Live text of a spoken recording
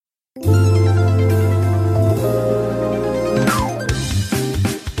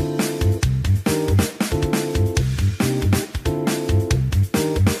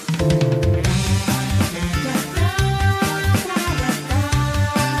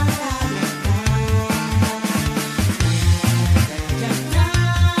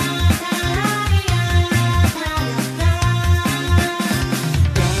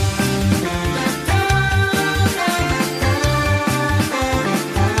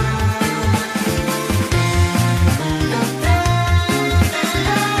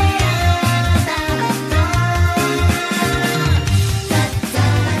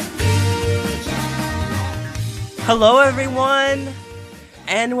Hello, everyone,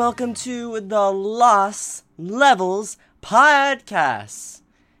 and welcome to the Lost Levels Podcast.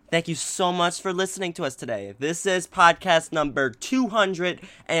 Thank you so much for listening to us today. This is podcast number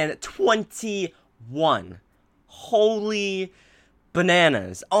 221. Holy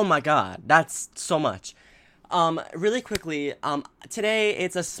bananas. Oh my god, that's so much. Really quickly, today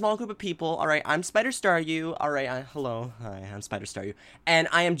it's a small group of people. Alright, I'm Spider Staryu. Alright, hello. Hi, I'm Spider Staryu. And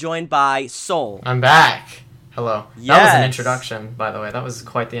I am joined by Soul. I'm back. Hello. Yes. That was an introduction, by the way. That was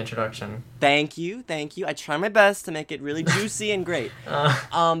quite the introduction. Thank you. I try my best to make it really juicy and great.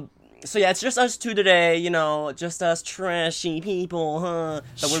 So yeah, it's just us two today, you know, just us trashy people, huh?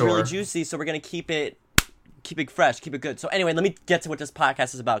 But we're really juicy, so we're gonna keep it fresh, keep it good. So anyway, let me get to what this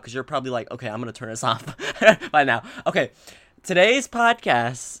podcast is about, because you're probably like, okay, I'm gonna turn this off by now. Okay, today's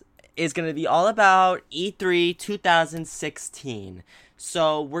podcast is gonna be all about E3 2016.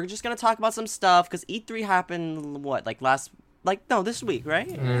 So we're just gonna talk about some stuff, because E3 happened, this week, right?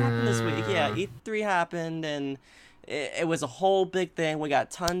 It happened this week, yeah. E3 happened, and it was a whole big thing. We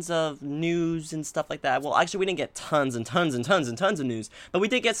got tons of news and stuff like that. Well, actually, we didn't get tons and tons and tons and tons of news, but we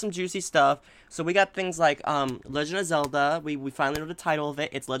did get some juicy stuff. So we got things like Legend of Zelda. We finally know the title of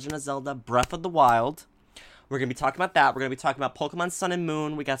it. It's Legend of Zelda Breath of the Wild. We're going to be talking about that. We're going to be talking about Pokemon Sun and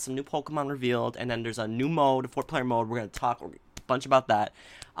Moon. We got some new Pokemon revealed, and then there's a new mode, a 4-player mode. We're going to talk a bunch about that.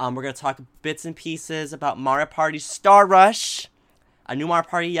 We're going to talk bits and pieces about Mario Party Star Rush. A new Mario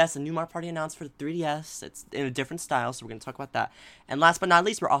Party, yes, a new Mario Party announced for the 3DS. It's in a different style, so we're going to talk about that. And last but not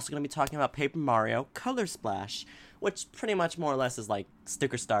least, we're also going to be talking about Paper Mario Color Splash, which pretty much more or less is like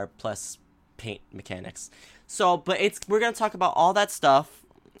Sticker Star plus paint mechanics. So, but we're going to talk about all that stuff.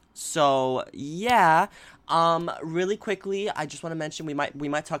 So, yeah. Really quickly, I just want to mention we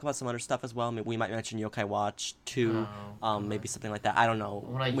might talk about some other stuff as well. I mean, we might mention Yokai Watch 2, maybe something like that. I don't know.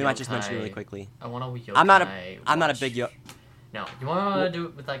 We might just mention it really quickly. I want a Yokai I'm not a big No, you want to do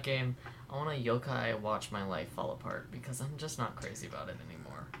it with that game? I want to Yokai Watch My Life Fall Apart, because I'm just not crazy about it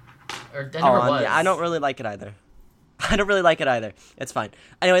anymore. Or I never was. Yeah, I don't really like it either. It's fine.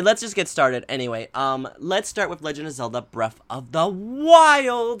 Anyway, let's just get started. Anyway, let's start with Legend of Zelda Breath of the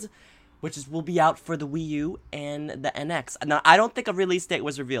Wild, which will be out for the Wii U and the NX. Now, I don't think a release date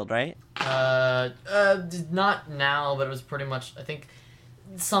was revealed, right? Not now, but it was pretty much, I think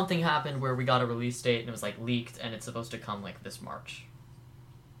something happened where we got a release date and it was like leaked, and it's supposed to come like this March.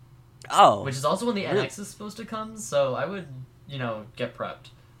 Oh. Which is also when the NX is supposed to come, so I would, get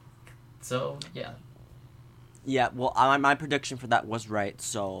prepped. So, yeah. Yeah, well, my prediction for that was right,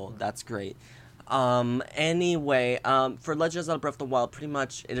 so that's great. Anyway, for Legend of Zelda Breath of the Wild, pretty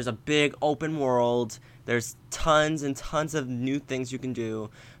much it is a big open world. There's tons and tons of new things you can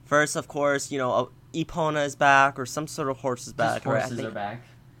do. First, of course, Epona is back, or some sort of horse is back. Horses are back.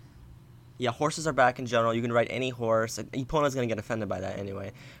 Yeah, horses are back in general. You can ride any horse. Epona's gonna get offended by that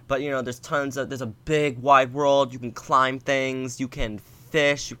anyway. But, there's a big, wide world. You can climb things. You can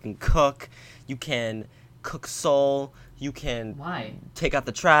fish. You can cook. You can cook soul. You can take out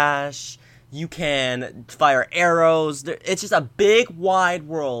the trash. You can fire arrows. It's just a big, wide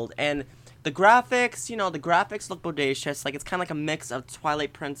world. And the graphics, the graphics look bodacious. Like, it's kind of like a mix of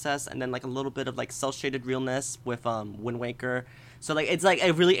Twilight Princess and then, like, a little bit of, like, cel-shaded realness with Wind Waker. So, like, it's, like,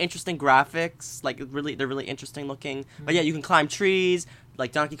 a really interesting graphics. Like, they're really interesting looking. Mm-hmm. But, yeah, you can climb trees.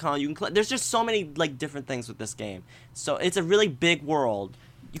 Like, Donkey Kong, there's just so many, like, different things with this game. So, it's a really big world.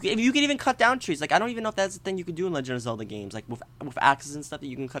 You can even cut down trees. Like, I don't even know if that's a thing you can do in Legend of Zelda games. Like, with axes and stuff, that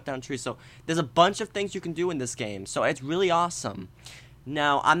you can cut down trees. So, there's a bunch of things you can do in this game. So, it's really awesome.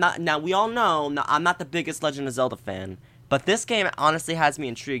 Now, we all know, I'm not the biggest Legend of Zelda fan, but this game honestly has me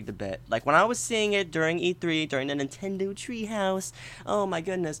intrigued a bit. Like, when I was seeing it during E3, during the Nintendo Treehouse, oh my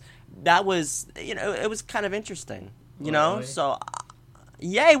goodness, that was, it was kind of interesting, Really? So,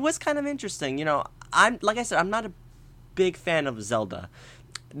 yeah, it was kind of interesting, like I said, I'm not a big fan of Zelda.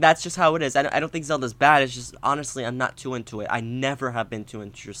 That's just how it is. I don't think Zelda's bad. It's just, honestly, I'm not too into it. I never have been too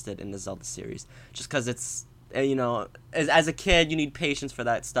interested in the Zelda series, just because it's, as a kid, you need patience for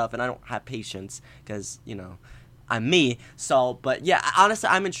that stuff, and I don't have patience, because, I'm me. So, but yeah, honestly,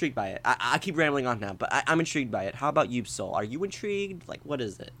 I'm intrigued by it. I keep rambling on now, but I'm intrigued by it. How about you, Soul? Are you intrigued? Like, what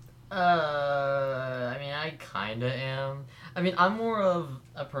is it? I kinda am. I'm more of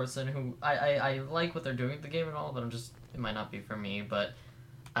a person who, I like what they're doing with the game and all, but it might not be for me, but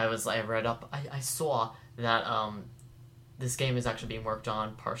I saw that, this game is actually being worked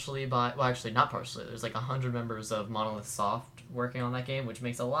on partially by, well, actually not partially, there's like 100 members of Monolith Soft working on that game, which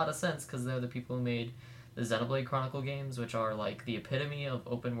makes a lot of sense, because they're the people who made the Xenoblade Chronicle games, which are like the epitome of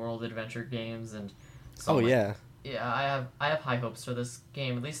open world adventure games, and so yeah, I have high hopes for this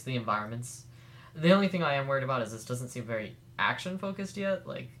game, at least the environments. The only thing I am worried about is this doesn't seem very action focused yet.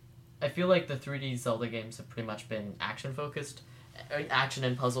 Like, I feel like the 3D Zelda games have pretty much been action focused, action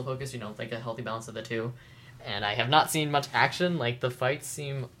and puzzle focused. Like a healthy balance of the two. And I have not seen much action. Like, the fights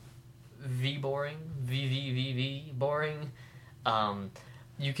seem boring. Boring.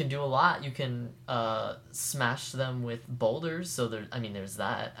 You can do a lot. You can smash them with boulders. So there's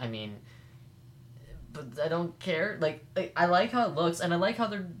that. But I don't care. Like, I like how it looks, and I like how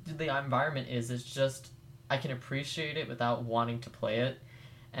the environment is. It's just I can appreciate it without wanting to play it.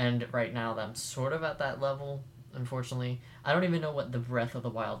 And right now, I'm sort of at that level. Unfortunately, I don't even know what the Breath of the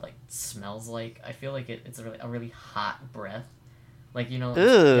Wild smells like. I feel like it's a really hot breath,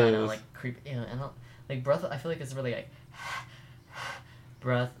 Ew. creep. I don't like breath. I feel like it's really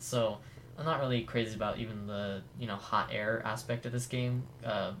breath. So I'm not really crazy about even the hot air aspect of this game.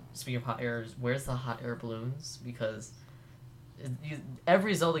 Speaking of hot air, where's the hot air balloons? Because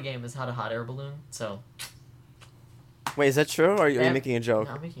every Zelda game has had a hot air balloon. So wait, is that true, or are you making a joke?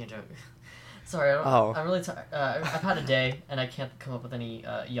 No, I'm making a joke. Sorry, I'm really tired. I've had a day, and I can't come up with any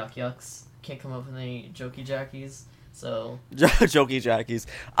yucks. Can't come up with any jokey jackies. So jokey jackies.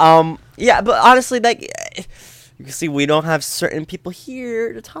 Yeah, but honestly, you can see we don't have certain people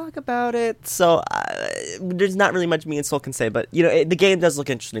here to talk about it, so there's not really much me and Soul can say. But the game does look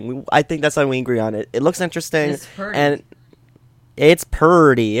interesting. I think that's why we agree on it. It looks interesting, it's pretty. And it's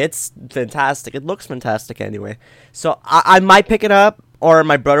pretty. It's fantastic. It looks fantastic anyway. So I might pick it up. Or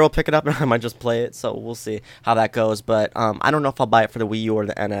my brother will pick it up and I might just play it, so we'll see how that goes. But I don't know if I'll buy it for the Wii U or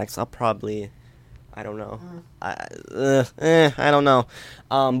the NX. I'll probably, I don't know. I don't know.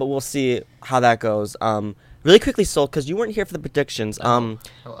 But we'll see how that goes. Really quickly, Soul, because you weren't here for the predictions. Hello.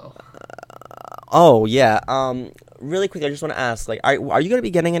 Oh yeah. Really quickly, I just want to ask, are you gonna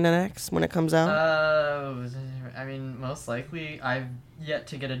be getting an NX when it comes out? Most likely. I've yet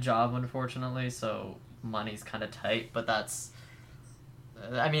to get a job, unfortunately, so money's kind of tight. But that's.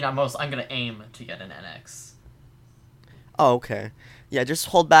 I'm gonna aim to get an NX. Oh, okay. Yeah, just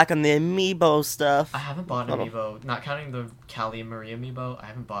hold back on the amiibo stuff. I haven't bought an amiibo. Not counting the Callie and Marie amiibo, I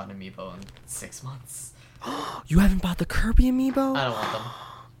haven't bought an amiibo in 6 months. You haven't bought the Kirby amiibo? I don't want them.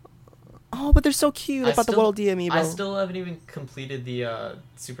 Oh, but they're so cute. I bought the World D amiibo. I still haven't even completed the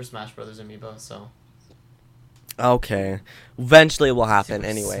Super Smash Brothers amiibo, so... Okay. Eventually it will happen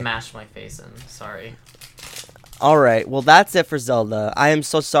anyway. Smash my face in. Sorry. Alright, well that's it for Zelda. I am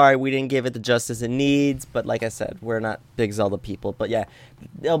so sorry we didn't give it the justice it needs, but like I said, we're not big Zelda people. But yeah,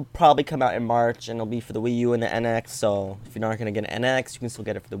 it'll probably come out in March, and it'll be for the Wii U and the NX, so if you're not going to get an NX, you can still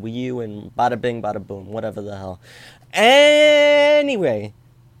get it for the Wii U, and bada bing, bada boom, whatever the hell. Anyway,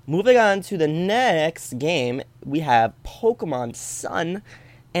 moving on to the next game, we have Pokemon Sun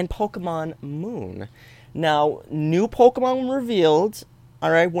and Pokemon Moon. Now, new Pokemon were revealed.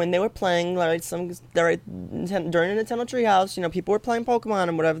 Alright, when they were playing, during the Nintendo Treehouse, people were playing Pokemon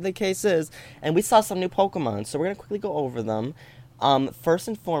and whatever the case is, and we saw some new Pokemon, so we're going to quickly go over them. First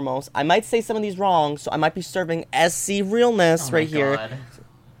and foremost, I might say some of these wrong, so I might be serving SC realness here. God.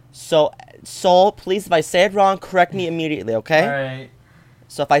 So, Soul, please, if I say it wrong, correct me immediately, okay? Alright.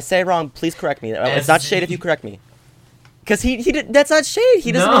 So if I say it wrong, please correct me. It's not shade if you correct me. Because that's not shade.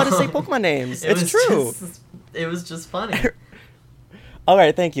 He doesn't know how to say Pokemon names. It's true. It was just funny.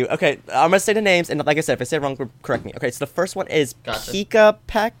 Alright, thank you. Okay, I'm going to say the names, and like I said, if I say it wrong, correct me. Okay, so the first one is Gotcha.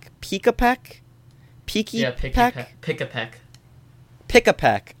 Pikapek? Yeah, Pikapek.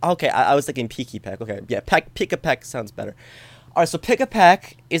 Pikapek. Okay, I was thinking Pikipek. Okay, yeah, Pikapek sounds better. Alright, so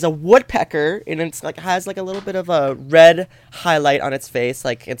Pikapek is a woodpecker, and it's has a little bit of a red highlight on its face,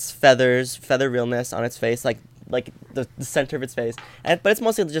 its feather realness on its face, like the center of its face. But it's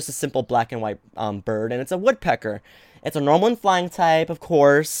mostly just a simple black and white bird, and it's a woodpecker. It's a normal and flying type, of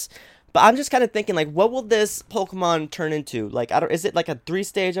course. But I'm just kind of thinking, what will this Pokemon turn into? Is it a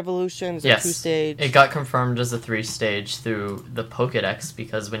 3-stage evolution? Is it 2-stage? It got confirmed as a 3-stage through the Pokedex,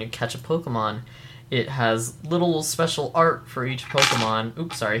 because when you catch a Pokemon, it has little special art for each Pokemon.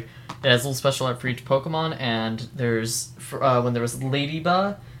 Oops, sorry. It has little special art for each Pokemon, and there's when there was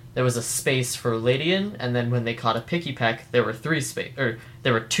Ladybug, there was a space for Ladian, and then when they caught a Pikipek, there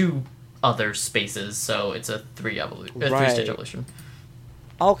were 2 other spaces, so it's a 3-stage evolution.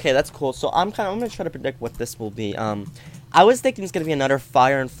 Okay, that's cool. So I'm gonna try to predict what this will be. I was thinking it's gonna be another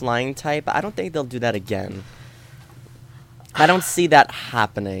fire and flying type, but I don't think they'll do that again. I don't see that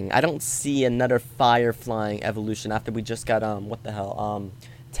happening. I don't see another fire flying evolution after we just got Talonflame,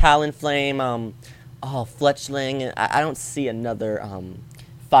 Fletchling. I don't see another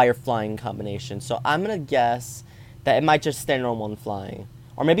fire flying combination. So I'm gonna guess that it might just stay normal and flying.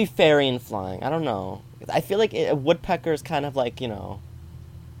 Or maybe fairy and flying. I don't know. I feel like a woodpecker is kind of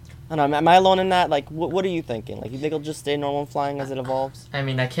I don't know, am I alone in that? Like, what are you thinking? Like, you think it'll just stay normal flying as it evolves? I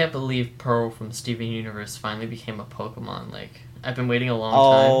mean, I can't believe Pearl from Steven Universe finally became a Pokemon. Like, I've been waiting a long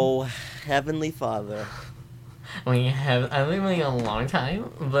time. Oh, Heavenly Father. I've been waiting a long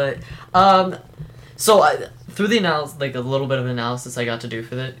time, but through the analysis, like a little bit of analysis I got to do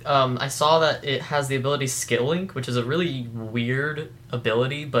for it, I saw that it has the ability Skill Link, which is a really weird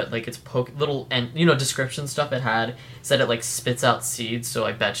ability, but like it's little and description stuff it had said it like spits out seeds, so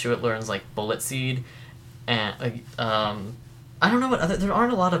I bet you it learns like Bullet Seed, and I don't know there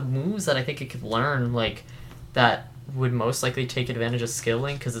aren't a lot of moves that I think it could learn like that would most likely take advantage of Skill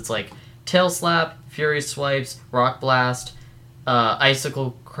Link, because it's like Tail Slap, Fury Swipes, Rock Blast,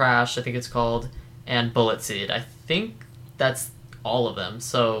 Icicle Crash, I think it's called, and Bullet Seed. I think that's all of them.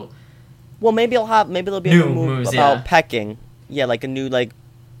 So, well, maybe there'll be a new move moves, about pecking. Yeah, like a new like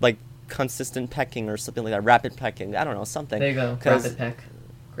consistent pecking or something like that. Rapid pecking. I don't know, something. There you go. Rapid peck.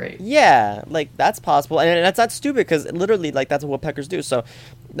 Great. Yeah, like that's possible, and that's not stupid because literally, like that's what peckers do. So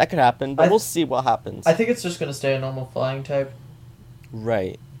that could happen, but we'll see what happens. I think it's just gonna stay a normal flying type.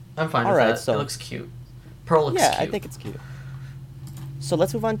 Right. I'm fine with that. So it looks cute. Pearl looks cute. Yeah, I think it's cute. So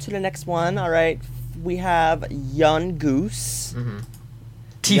let's move on to the next one. All right, we have Yungoos. Mm-hmm.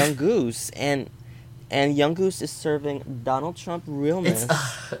 Yungoos, and Yungoos is serving Donald Trump realness.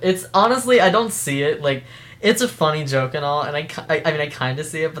 It's honestly, I don't see it. Like, it's a funny joke and all, and I mean, I kind of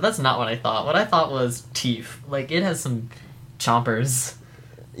see it, but that's not what I thought. What I thought was teeth. Like, it has some chompers.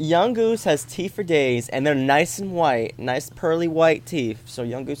 Yungoos has teeth for days, and they're nice and white, nice pearly white teeth. So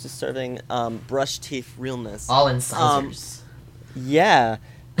Yungoos is serving brush teeth realness. All incisors. Yeah.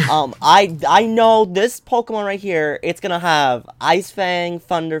 I know this Pokemon right here, it's gonna have Ice Fang,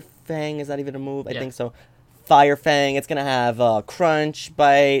 Thunder Fang, is that even a move? I think so. Fire Fang, it's gonna have Crunch,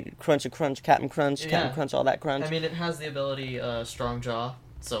 Bite, Crunch, Captain Crunch, Captain Crunch, all that crunch. I mean, it has the ability Strong Jaw,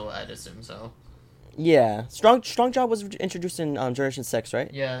 so I'd assume so. Yeah. Strong Jaw was introduced in Generation 6,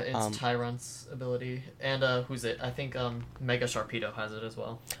 right? Yeah, it's Tyrant's ability. And who's it? I think Mega Sharpedo has it as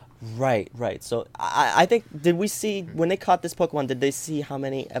well. Right. So I think, did we see, when they caught this Pokemon, did they see how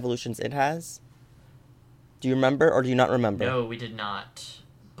many evolutions it has? Do you remember, or do you not remember? No, we did not.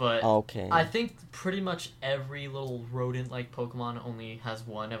 But okay. I think pretty much every little rodent-like Pokemon only has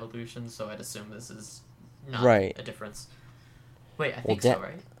one evolution, so I'd assume this is not a difference. Wait, I think so,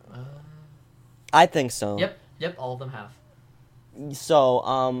 right? I think so. Yep, all of them have.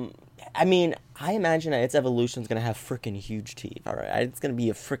 So, I mean, I imagine that its evolution is going to have freaking huge teeth, alright? It's going to be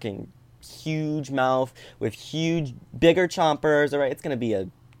a freaking huge mouth with bigger chompers, alright? It's going to be a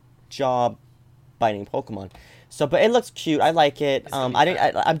jaw-biting Pokemon. So, but it looks cute. I like it.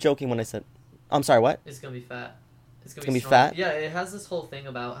 I'm joking when I said... I'm sorry, what? It's going to be fat. It's going to be fat? Yeah, it has this whole thing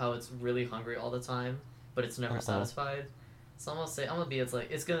about how it's really hungry all the time, but it's never satisfied. So I'm going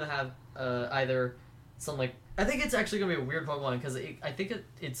to have either some, like... I think it's actually going to be a weird Pokemon, because I think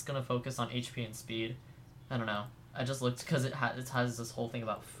it's going to focus on HP and speed. I don't know. I just looked, because it has this whole thing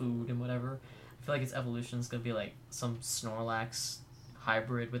about food and whatever. I feel like its evolution is going to be, like, some Snorlax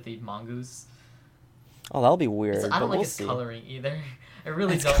hybrid with the Mongoose. Oh, that'll be weird. I don't like its coloring either. I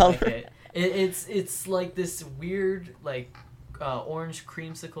really don't like it. It's like this weird, like, orange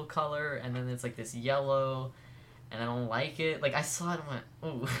creamsicle color, and then it's like this yellow, and I don't like it. Like, I saw it and went,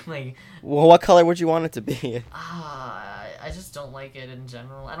 ooh, like... Well, what color would you want it to be? I just don't like it in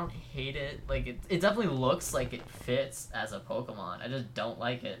general. I don't hate it. Like, it definitely looks like it fits as a Pokemon. I just don't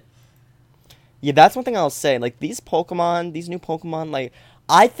like it. Yeah, that's one thing I'll say. Like, these new Pokemon, like...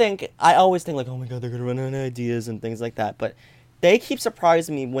 I always think, like, oh my god, they're gonna run out of ideas and things like that, but they keep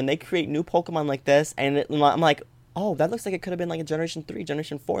surprising me when they create new Pokemon like this, and I'm like, oh, that looks like it could have been, like, a Generation 3,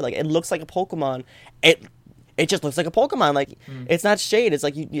 Generation 4, like, it looks like a Pokemon, it just looks like a Pokemon, like, it's not shade, it's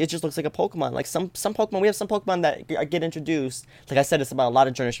like, it just looks like a Pokemon, like, some Pokemon, we have some Pokemon that get introduced, like I said, it's about a lot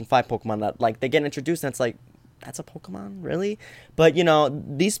of Generation 5 Pokemon that, like, they get introduced, and it's like, that's a Pokemon? Really? But,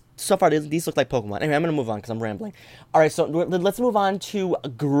 these look like Pokemon. Anyway, I'm going to move on because I'm rambling. All right, so let's move on to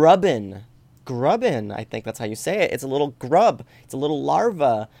Grubbin. Grubbin, I think that's how you say it. It's a little grub. It's a little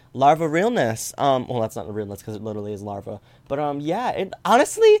larva. Larva realness. Well, that's not the realness because it literally is larva. But, yeah,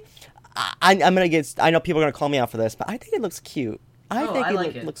 honestly, I'm going to get... I know people are going to call me out for this, but I think it looks cute. I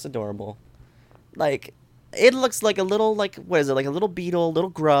think it looks adorable. Like... It looks like a little, like, what is it, like a little beetle, little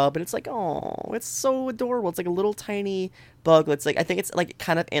grub, and it's like, oh, it's so adorable. It's like a little tiny bug. It's like, I think it's, like,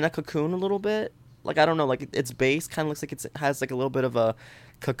 kind of in a cocoon a little bit. Like, I don't know, like, its base kind of looks like it has, like, a little bit of a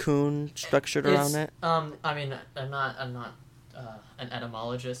cocoon structured around it. I mean, I'm not an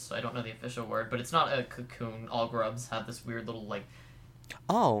etymologist, so I don't know the official word, but it's not a cocoon. All grubs have this weird little, like,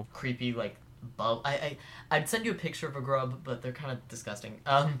 creepy, like, I'd send you a picture of a grub, but they're kind of disgusting.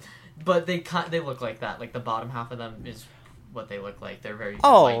 But they look like that. Like the bottom half of them is what they look like. They're very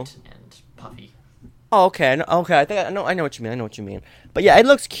white and puffy. Oh, okay. Okay, I think I know what you mean. But yeah, it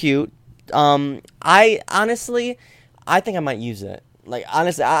looks cute. I honestly, I think I might use it. Like,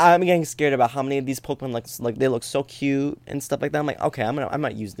 honestly, I'm getting scared about how many of these Pokemon like they look so cute and stuff like that. I'm like, okay, I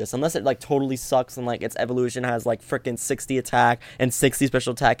might use this, unless it like totally sucks and like its evolution has like freaking 60 attack and 60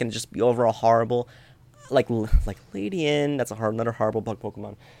 special attack and just be overall horrible. Like Ladian, that's another horrible bug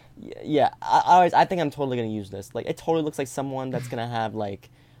Pokemon. Yeah, I think I'm totally gonna use this. Like, it totally looks like someone that's gonna have like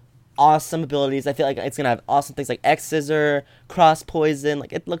awesome abilities. I feel like it's gonna have awesome things like X Scissor, Cross Poison.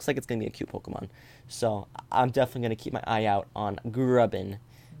 Like, it looks like it's gonna be a cute Pokemon. So I'm definitely gonna keep my eye out on Grubbin.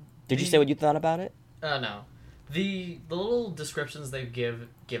 Did you say what you thought about it? No. The little descriptions they've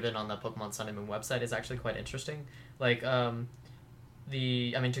given on the Pokemon Sun and Moon website is actually quite interesting. Like,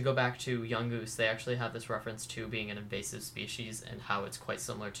 to go back to Yungoos, they actually have this reference to being an invasive species and how it's quite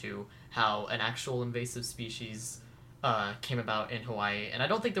similar to how an actual invasive species came about in Hawaii. And I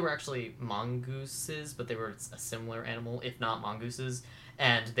don't think they were actually mongooses, but they were a similar animal, if not mongooses.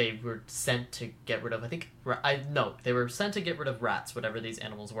 And they were sent to get rid of, they were sent to get rid of rats, whatever these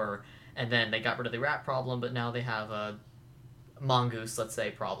animals were. And then they got rid of the rat problem, but now they have a mongoose, let's say,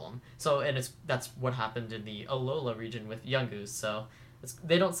 problem. So, and that's what happened in the Alola region with Yungoos. So,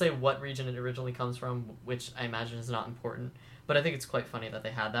 they don't say what region it originally comes from, which I imagine is not important. But I think it's quite funny that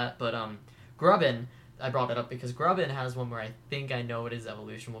they had that. But Grubbin, I brought it up because Grubbin has one where I think I know what his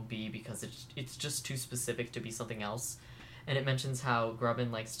evolution will be because it's just too specific to be something else. And it mentions how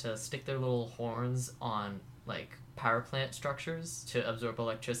Grubbin likes to stick their little horns on, like, power plant structures to absorb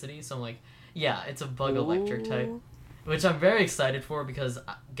electricity. So I'm like, yeah, it's a bug electric type. Which I'm very excited for because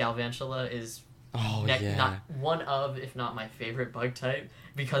Galvantula is not one of, if not my favorite bug type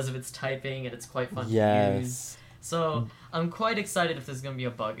because of its typing and it's quite fun to use. So I'm quite excited if this is going to be a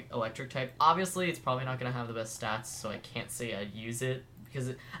bug electric type. Obviously, it's probably not going to have the best stats, so I can't say I'd use it.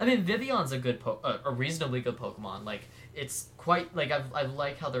 Because, Vivion's a reasonably good Pokemon. Like, it's quite, like, I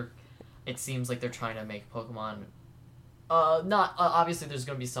like how it seems like they're trying to make Pokemon, obviously there's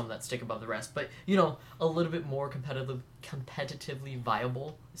going to be some that stick above the rest, but, a little bit more competitively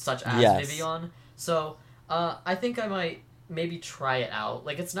viable, such as Vivion. So, I think I might maybe try it out.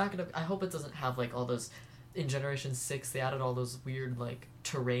 Like, it's not going to, I hope it doesn't have, like, all those, in Generation 6, they added all those weird, like,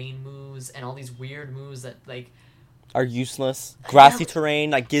 terrain moves, and all these weird moves that, like, are useless. Grassy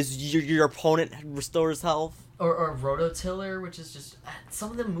terrain, like, gives your opponent restores health. Or Rototiller, which is just...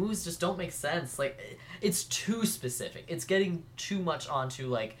 Some of the moves just don't make sense. Like, it's too specific. It's getting too much onto,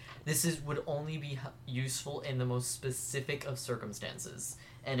 like, would only be useful in the most specific of circumstances.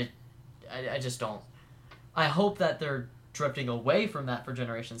 And I just don't... I hope that they're drifting away from that for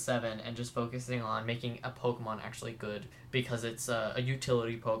Generation 7 and just focusing on making a Pokemon actually good because it's a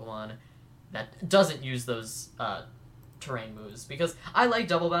utility Pokemon that doesn't use those... terrain moves, because I like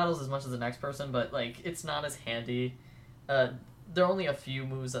double battles as much as the next person, but like it's not as handy. There are only a few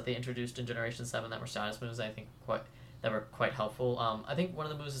moves that they introduced in Generation 7 that were status moves I think that were quite helpful. I think one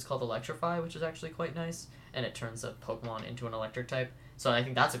of the moves is called Electrify, which is actually quite nice, and it turns a Pokemon into an electric type, so I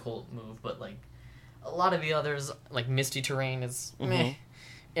think that's a cool move. But like a lot of the others, like Misty Terrain is meh,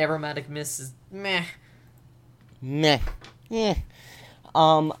 Aromatic Mist is meh. Yeah.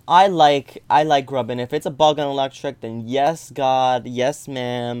 I like Grubbin. If it's a bug on electric, then yes, God, yes,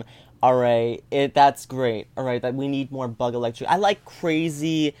 ma'am. Alright, that's great. Alright, that we need more bug electric. I like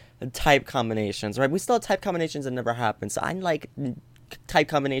crazy type combinations, right? We still have type combinations that never happen, so I like type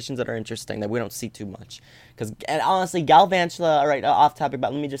combinations that are interesting, that we don't see too much. And honestly, Galvantula, alright, off topic,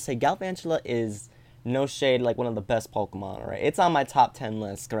 but let me just say, Galvantula is... no shade, like one of the best Pokemon, right? It's on my top 10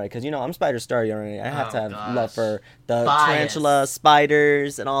 list, right? Because, I'm Spider Starry already. I have to have love for the tarantula,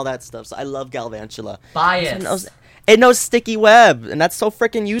 spiders, and all that stuff. So I love Galvantula. Bias. It knows sticky web, and that's so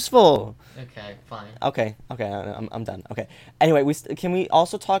freaking useful. Okay, fine. Okay, I'm done. Okay. Anyway, can we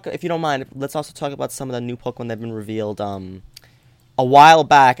also talk, if you don't mind, let's also talk about some of the new Pokemon that have been revealed a while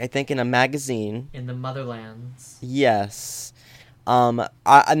back, I think in a magazine. In the Motherlands. Yes.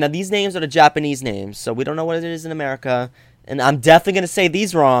 Now these names are the Japanese names, so we don't know what it is in America, and I'm definitely gonna say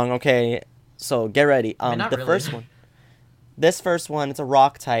these wrong. Okay, so get ready. This first one, it's a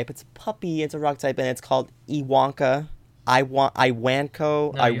rock type. It's a puppy. It's a rock type, and it's called Iwanka.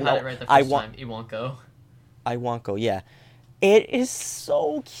 Iwanko. No, you had it right the first time. Iwanko. Yeah, it is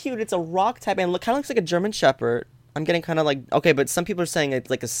so cute. It's a rock type, and kind of looks like a German Shepherd. I'm getting kind of like but some people are saying it's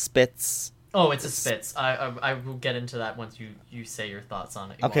like a Spitz. Oh, it's a Spitz. I will get into that once you say your thoughts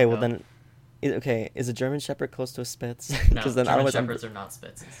on it. Okay, well then, Okay, is a German Shepherd close to a Spitz? No, German Shepherds are not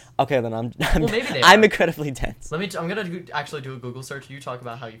Spitzes. Okay, then I'm Well, maybe they I'm are. incredibly dense. I'm gonna actually do a Google search. You talk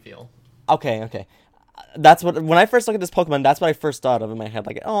about how you feel. Okay. That's what, when I first looked at this Pokemon, that's what I first thought of in my head.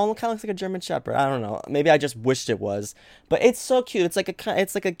 Like, oh, it kind of looks like a German Shepherd. I don't know. Maybe I just wished it was, but it's so cute. It's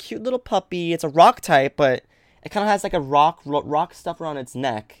like a cute little puppy. It's a rock type, but it kind of has like a rock stuff around its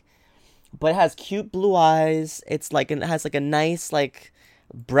neck. But it has cute blue eyes. It has like a nice like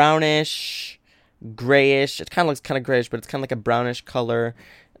brownish, grayish. It kind of looks kind of grayish, but it's kind of like a brownish color,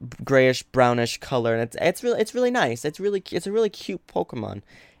 grayish brownish color, and it's really nice. It's a really cute Pokemon.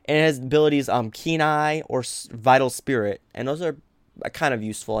 And it has abilities Keen Eye or Vital Spirit, and those are kind of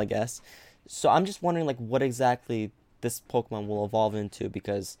useful, I guess. So I'm just wondering like what exactly this Pokemon will evolve into,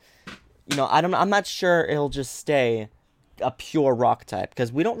 because I'm not sure it'll just stay a pure rock type,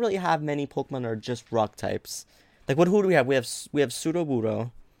 because we don't really have many Pokemon that are just rock types. Like who do we have? We have Sudowoodo.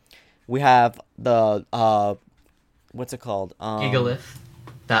 We have the what's it called? Gigalith.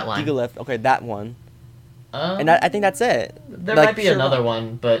 That line. Gigalith. Okay, that one. And I think that's it. There might be another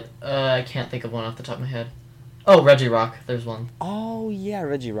one, but I can't think of one off the top of my head. Oh, Regirock. There's one. Oh yeah,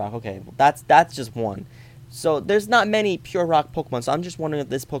 Regirock. Okay, well, that's just one. So there's not many pure rock Pokemon. So I'm just wondering if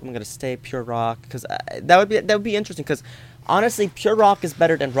this Pokemon gonna stay pure rock, because that would be interesting. Because honestly, pure rock is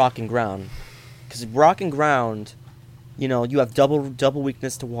better than rock and ground. Because rock and ground, you have double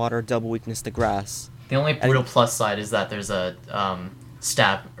weakness to water, double weakness to grass. The only real plus side is that there's a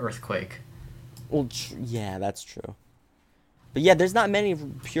stab earthquake. Well, yeah, that's true. But yeah, there's not many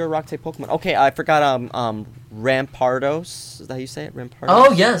pure rock type Pokemon. Okay, I forgot Rampardos. Is that how you say it? Rampardos?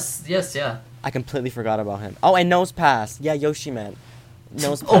 Oh yes, yeah. I completely forgot about him. Oh, and Nosepass. Yeah, Yoshiman.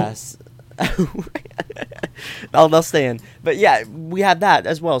 Nosepass. They'll stay in. But yeah, we have that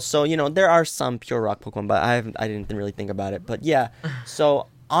as well. So, there are some pure rock Pokemon, but I didn't really think about it. But yeah, so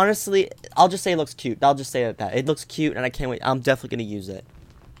honestly, I'll just say it looks cute. I'll just say that. It looks cute, and I can't wait. I'm definitely going to use it.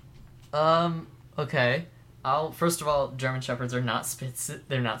 Okay. First of all, German Shepherds are not Spitz.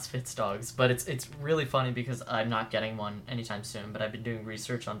 They're not Spitz dogs, but it's really funny because I'm not getting one anytime soon. But I've been doing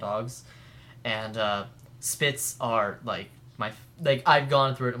research on dogs, and Spitz are I've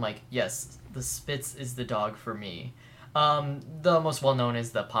gone through it. I'm like, yes, the Spitz is the dog for me. The most well known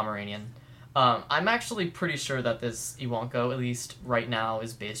is the Pomeranian. I'm actually pretty sure that this Iwanko, at least right now,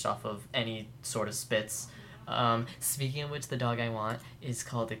 is based off of any sort of Spitz. Speaking of which, the dog I want is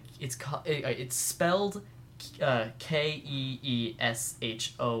called it's spelled Keeshond,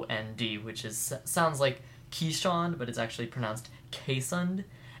 which sounds like Keeshond, but it's actually pronounced Kaysund,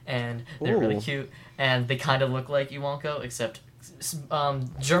 and they're really cute, and they kind of look like Iwanko, except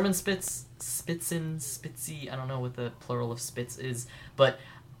German Spitzy, I don't know what the plural of Spitz is, but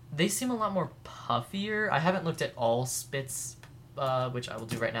they seem a lot more puffier. I haven't looked at all Spitz, which I will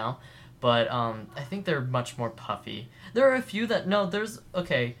do right now. But I think they're much more puffy. There are a few that... No,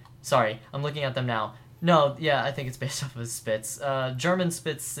 okay, sorry. I'm looking at them now. No, yeah, I think it's based off of Spitz. German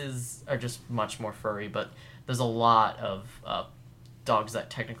Spitzes are just much more furry, but there's a lot of dogs that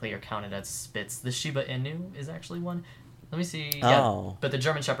technically are counted as Spitz. The Shiba Inu is actually one. Let me see. Yeah, Oh. but the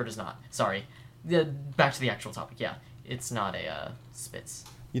German Shepherd is not. Sorry. Back to the actual topic. Yeah, it's not a Spitz.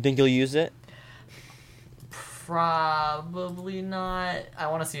 You think you'll use it? Probably not. I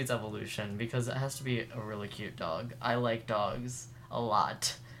want to see its evolution because it has to be a really cute dog. I like dogs a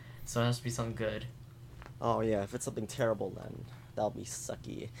lot, so it has to be something good. Oh yeah, if it's something terrible, then that'll be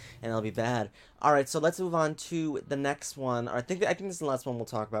sucky and that'll be bad. All right, so let's move on to the next one. I think this is the last one we'll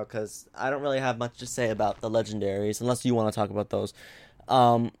talk about because I don't really have much to say about the legendaries unless you want to talk about those.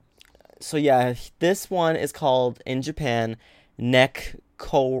 So yeah, this one is called in Japan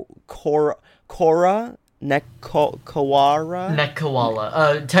Kawara.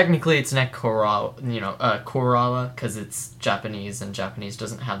 Nekawala. Technically it's Nekawala, Korala, because it's Japanese, and Japanese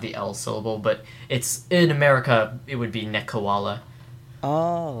doesn't have the L syllable, but it's, in America, it would be Nekawala.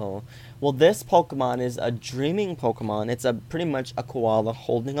 Oh. Well, this Pokemon is a dreaming Pokemon. It's pretty much a koala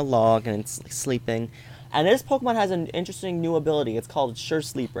holding a log and it's sleeping. And this Pokemon has an interesting new ability. It's called Sure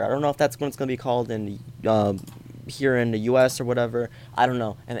Sleeper. I don't know if that's what it's going to be called in here in the U.S. or whatever. I don't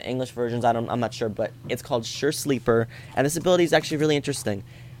know. In the English versions, I'm not sure, but it's called Sure Sleeper, and this ability is actually really interesting.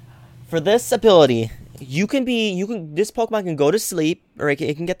 For this ability, this Pokemon can go to sleep, or it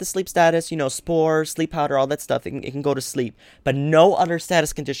can get the sleep status, spore, sleep powder, all that stuff. It can go to sleep, but no other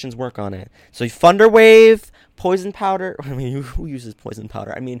status conditions work on it. So Thunder Wave, Poison Powder. I mean, who uses Poison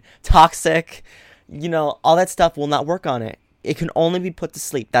Powder? I mean, Toxic. All that stuff will not work on it. It can only be put to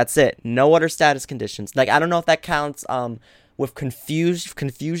sleep. That's it. No other status conditions. I don't know if that counts with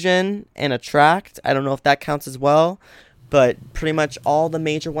confusion and attract. I don't know if that counts as well. but pretty much all the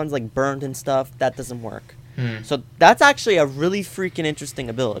major ones like burned and stuff, that doesn't work. So that's actually a really freaking interesting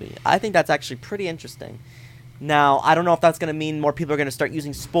ability. I think that's actually pretty interesting. Now, I don't know if that's going to mean more people are going to start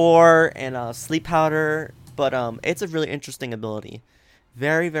using Spore and Sleep Powder, but it's a really interesting ability.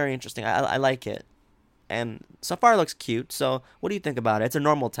 Very, very interesting. I like it. And so far it looks cute, so what do you think about it? It's a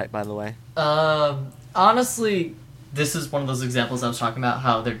normal type, by the way. Honestly, this is one of those examples I was talking about,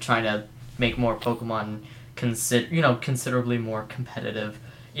 how they're trying to make more Pokemon considerably more competitive,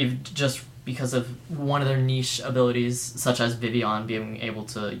 just because of one of their niche abilities, such as Vivian being able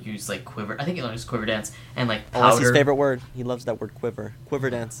to use like Quiver. I think he learns Quiver Dance and like Powder. Oh, that's his favorite word. He loves that word, Quiver. Quiver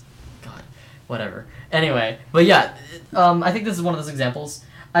Dance. God, whatever. Anyway, but yeah, I think this is one of those examples.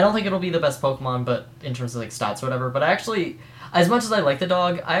 I don't think it'll be the best Pokemon, but in terms of like stats or whatever. But I actually, as much as I like the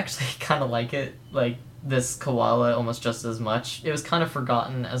dog, I actually kind of like it. Like this Koala almost just as much. It was kind of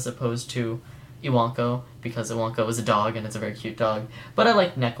forgotten as opposed to Iwanko, because Iwanko is a dog and it's a very cute dog. But I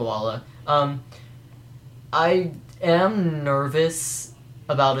like Nekawala. I am nervous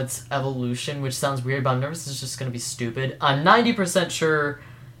about its evolution, which sounds weird, but I'm nervous it's just going to be stupid. I'm 90% sure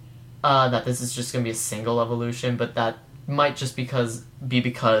that this is just going to be a single evolution, but that might just because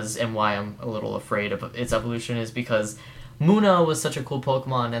and why I'm a little afraid of its evolution is because Munna was such a cool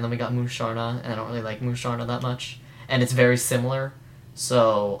Pokemon, and then we got Musharna, and I don't really like Musharna that much, and it's very similar,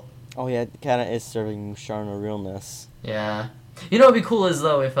 so... Oh yeah, it kind of is serving Musharna realness. Yeah. You know what would be cool is,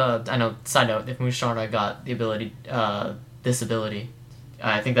 though, if, I know, side note, if Musharna got the ability, this ability,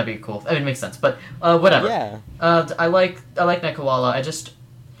 I think that'd be cool. I mean, it makes sense, but, whatever. Yeah. I like Nekawala,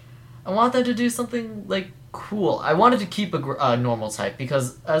 I want them to do something, like, cool. I wanted to keep a normal type,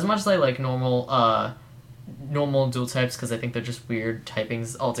 because as much as I like normal dual types, because I think they're just weird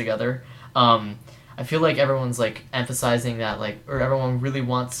typings altogether, I feel like everyone's, like, emphasizing that, like, or everyone really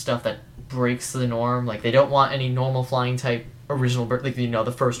wants stuff that breaks the norm. Like, they don't want any normal flying type original bird, like,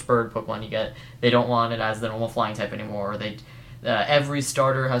 the first bird Pokemon you get. They don't want it as the normal flying type anymore. Every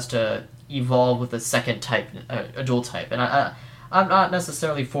starter has to evolve with a second type, a dual type. And I'm not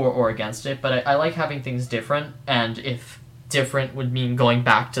necessarily for or against it, but I like having things different, and if different would mean going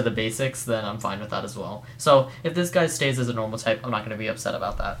back to the basics, then I'm fine with that as well. So, if this guy stays as a normal type, I'm not going to be upset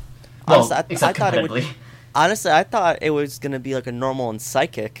about that. Well, except competitively. Honestly, I thought it was going to be like a normal and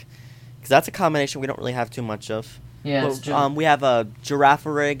psychic, because that's a combination we don't really have too much of. Yeah, it's true. We have a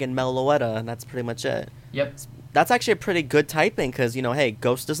Girafarig and Meloetta, and that's pretty much it. Yep. That's actually a pretty good typing, because, hey,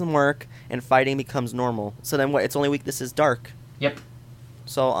 Ghost doesn't work, and fighting becomes normal. So then its only weakness is Dark. Yep.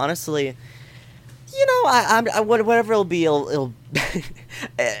 So, honestly, whatever it'll be, it'll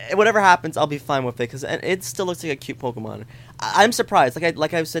whatever happens, I'll be fine with it, because it still looks like a cute Pokemon. I'm surprised,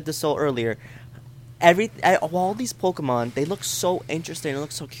 like I said to Sol earlier, all these Pokemon, they look so interesting, they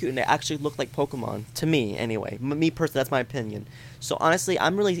look so cute, and they actually look like Pokemon, to me, anyway. Me personally, that's my opinion. So honestly,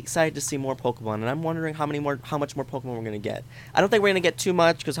 I'm really excited to see more Pokemon, and I'm wondering how much more Pokemon we're going to get. I don't think we're going to get too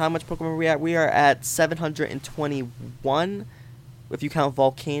much, because how much Pokemon are we at? We are at 721, if you count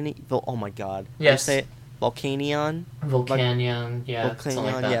oh my god. Yes. Say it? Volcanion? Volcanion, yeah.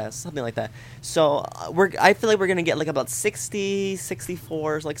 Volcanion, like yeah, something like that. So, I feel like we're going to get, like, about 60,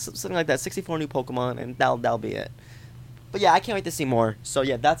 64, like, something like that, 64 new Pokemon, and that'll be it. But yeah, I can't wait to see more. So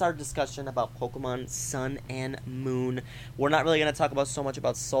yeah, that's our discussion about Pokemon Sun and Moon. We're not really going to talk about so much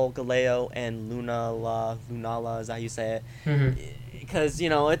about Solgaleo and Lunala, is that how you say it? Because,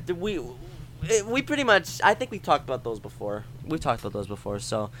 we pretty much, I think we talked about those before.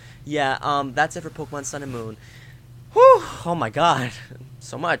 So yeah, that's it for Pokemon Sun and Moon. Whew, oh my god,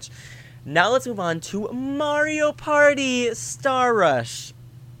 so much. Now let's move on to Mario Party Star Rush.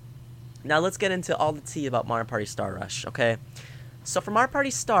 Now let's get into all the tea about Mario Party Star Rush, okay? So for Mario Party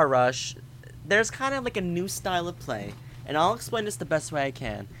Star Rush, there's kind of like a new style of play, and I'll explain this the best way I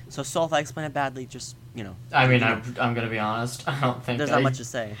can. So Sol, if I explain it badly, just, I mean, I'm gonna be honest, I don't think there's not much to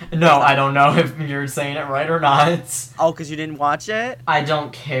say. No, I don't know if you're saying it right or not. Oh, because you didn't watch it? I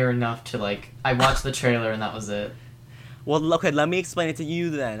don't care enough to, I watched the trailer and that was it. Well, okay, let me explain it to you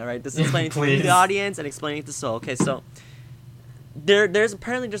then, alright? This is explaining to the audience and explaining it to Sol. Okay, so there's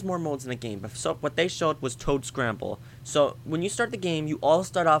apparently just more modes in the game, but so what they showed was Toad Scramble. So when you start the game, you all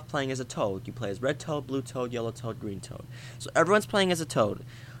start off playing as a Toad. You play as Red Toad, Blue Toad, Yellow Toad, Green Toad. So everyone's playing as a Toad.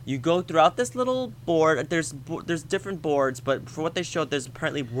 You go throughout this little board. There's different boards, but for what they showed, there's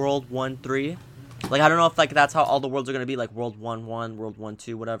apparently World 1-3. Like, I don't know if, that's how all the worlds are going to be, like World 1-1, World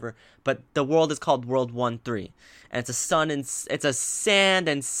 1-2, whatever. But the world is called World 1-3. And it's a sand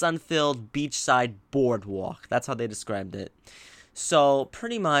and sun-filled beachside boardwalk. That's how they described it. So,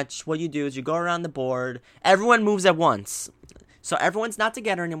 pretty much, what you do is you go around the board. Everyone moves at once. So everyone's not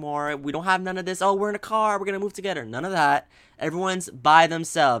together anymore. We don't have none of this, oh, we're in a car, we're going to move together. None of that. Everyone's by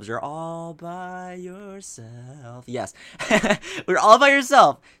themselves. You're all by yourself. Yes. We're all by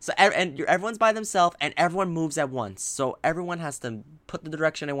yourself. So everyone's by themselves, and everyone moves at once. So everyone has to put the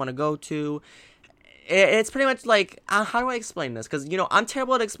direction they want to go to. It's pretty much like, how do I explain this? Because, I'm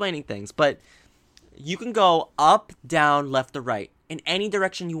terrible at explaining things, but you can go up, down, left, or right in any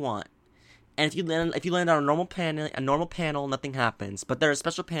direction you want. And if you land on a normal panel, nothing happens. But there are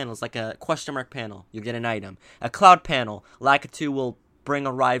special panels, like a question mark panel. You get an item. A cloud panel, Lakitu will bring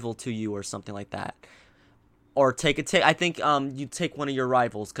a rival to you or something like that. Or I think you take one of your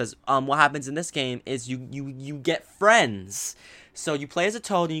rivals, because what happens in this game is you get friends. So you play as a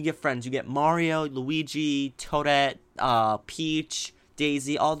Toad and you get friends. You get Mario, Luigi, Toadette, Peach,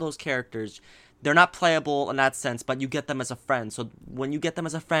 Daisy, all those characters. They're not playable in that sense, but you get them as a friend. So when you get them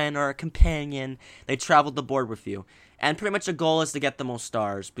as a friend or a companion, they travel the board with you. And pretty much the goal is to get the most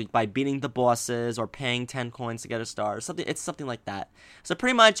stars by beating the bosses or paying 10 coins to get a star. It's something like that. So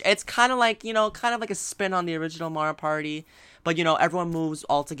pretty much it's kind of like, a spin on the original Mario Party. But, everyone moves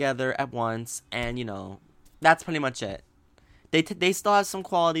all together at once. And, that's pretty much it. They still have some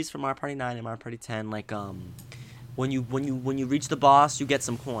qualities from Mario Party 9 and Mario Party 10. Like, when you reach the boss, you get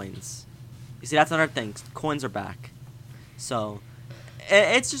some coins. You see, that's another thing. Coins are back. So,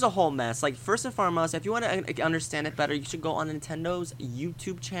 it's just a whole mess. Like, first and foremost, if you want to understand it better, you should go on Nintendo's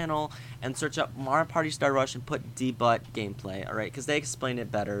YouTube channel and search up Mario Party Star Rush and put debut gameplay, alright? Because they explain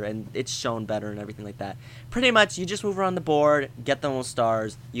it better, and it's shown better and everything like that. Pretty much, you just move around the board, get the most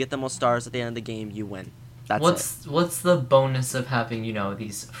stars. You get the most stars at the end of the game, you win. What's the bonus of having,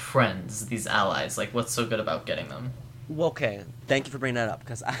 these friends, these allies? Like, what's so good about getting them? Well, okay, thank you for bringing that up,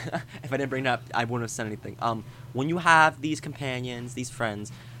 because if I didn't bring that up, I wouldn't have said anything. When you have these companions, these friends,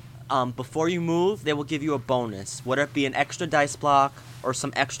 before you move, they will give you a bonus, whether it be an extra dice block or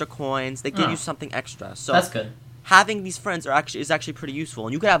some extra coins. They give you something extra. So that's good. Having these friends is actually pretty useful,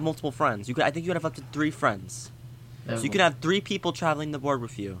 and you could have multiple friends. I think you could have up to 3 friends. So you could have 3 people traveling the board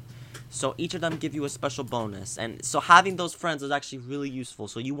with you. So each of them give you a special bonus, and so having those friends is actually really useful.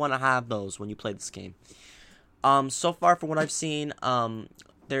 So you want to have those when you play this game. So far from what I've seen,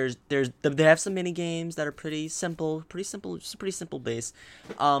 they have some mini games that are pretty simple, just a pretty simple base.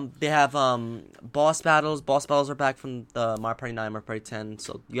 They have boss battles. Boss battles are back from the Mario Party 9, Mario Party 10,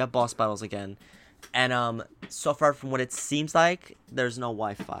 so you have boss battles again. And so far from what it seems like, there's no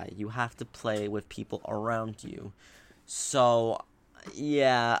Wi-Fi. You have to play with people around you. So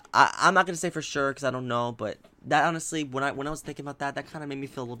yeah, I'm not gonna say for sure because I don't know, but that honestly, when I was thinking about that kind of made me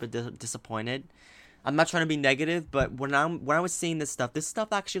feel a little bit disappointed. I'm not trying to be negative, but when I was seeing this stuff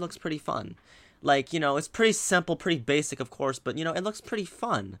actually looks pretty fun. Like, it's pretty simple, pretty basic, of course, but, it looks pretty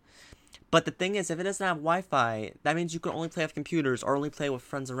fun. But the thing is, if it doesn't have Wi-Fi, that means you can only play with computers or only play with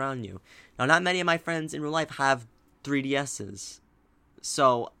friends around you. Now, not many of my friends in real life have 3DSs.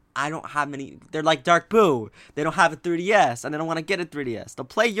 So, I don't have many. They're like Dark Boo. They don't have a 3DS, and they don't want to get a 3DS. They'll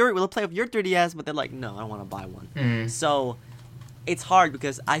play with your 3DS, but they're like, no, I don't want to buy one. So it's hard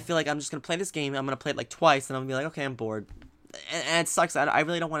because I feel like I'm just gonna play this game. I'm gonna play it like twice, and I'm gonna be like, okay, I'm bored, and it sucks. I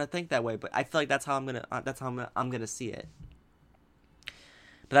really don't want to think that way, but I feel like that's how I'm gonna see it.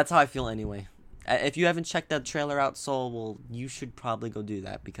 But that's how I feel anyway. If you haven't checked that trailer out, Soul, well, you should probably go do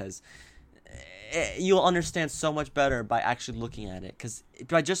that because you'll understand so much better by actually looking at it. Because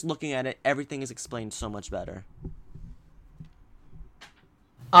by just looking at it, everything is explained so much better.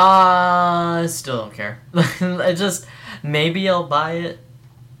 I still don't care. Maybe I'll buy it.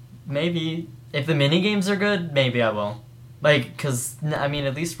 Maybe. If the minigames are good, maybe I will. Because, at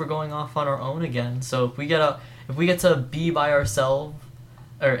least we're going off on our own again. So if we get to be by ourselves,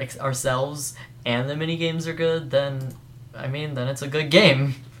 and the minigames are good, then it's a good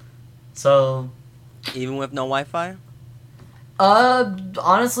game. So... Even with no Wi-Fi?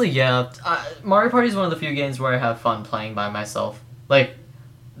 Honestly, yeah. Mario Party is one of the few games where I have fun playing by myself.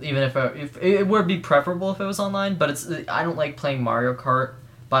 Even if it would be preferable if it was online, but I don't like playing Mario Kart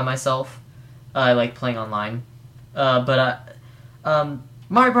by myself. I like playing online. But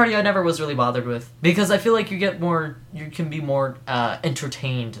Mario Party I never was really bothered with because I feel like you can be more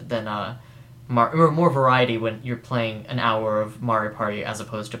entertained than more variety when you're playing an hour of Mario Party as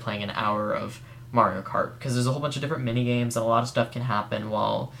opposed to playing an hour of Mario Kart, because there's a whole bunch of different mini games and a lot of stuff can happen,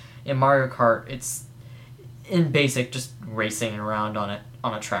 while in Mario Kart it's in basic just racing around on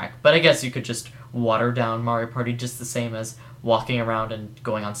a track. But I guess you could just water down Mario Party just the same as walking around and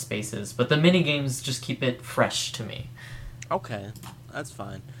going on spaces, but the mini games just keep it fresh to me. Okay, that's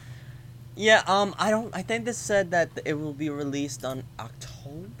fine. Yeah, I think this said that it will be released on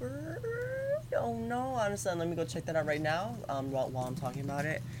October Oh no, honestly, let me go check that out right now. While I'm talking about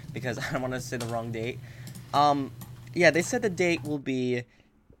it, because I don't want to say the wrong date. Um, yeah, they said the date will be,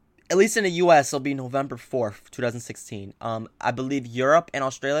 at least in the U.S., it'll be November 4th, 2016. I believe Europe and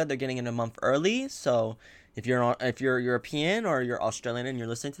Australia, they're getting it a month early. So if you're European or you're Australian and you're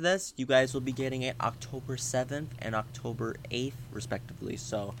listening to this, you guys will be getting it October 7th and October 8th, respectively.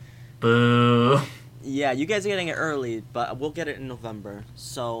 So, Boo. yeah, you guys are getting it early, but we'll get it in November.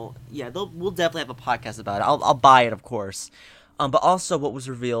 So, yeah, we'll definitely have a podcast about it. I'll buy it, of course. But also what was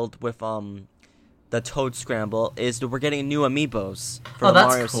revealed with the Toad Scramble is that we're getting new amiibos for the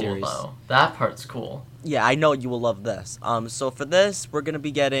Mario cool, series. Though. That part's cool. Yeah, I know you will love this. So for this, we're gonna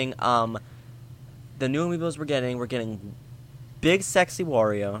be getting the new amiibos we're getting Big Sexy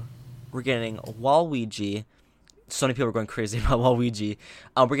Wario, we're getting Waluigi. So many people are going crazy about Waluigi.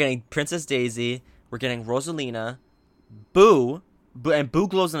 We're getting Princess Daisy, we're getting Rosalina, Boo, and Boo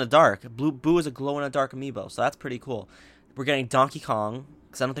glows in the dark. Boo is a glow in the dark amiibo, so that's pretty cool. We're getting Donkey Kong,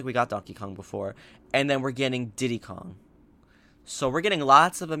 because I don't think we got Donkey Kong before. And then we're getting Diddy Kong. So we're getting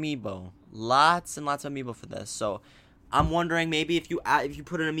lots of amiibo. Lots and lots of amiibo for this. So I'm wondering maybe if you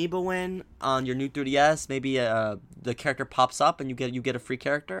put an amiibo in on your new 3DS, maybe the character pops up and you get a free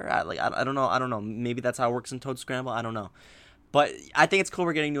character. I don't know. Maybe that's how it works in Toad Scramble. I don't know. But I think it's cool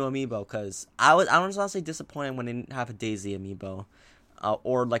we're getting new amiibo because I was honestly disappointed when they didn't have a Daisy amiibo.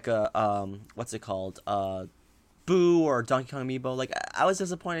 Or like a what's it called? Boo or Donkey Kong amiibo. Like, I was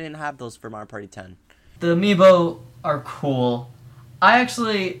disappointed I didn't have those for Mario Party 10. The amiibo are cool. I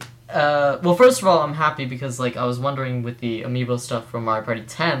actually, well, first of all, I'm happy because, like, I was wondering with the amiibo stuff from Mario Party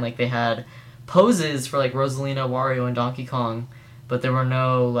 10, like, they had poses for, like, Rosalina, Wario, and Donkey Kong, but there were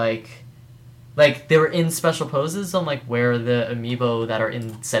no, like, they were in special poses, so I'm like, where are the amiibo that are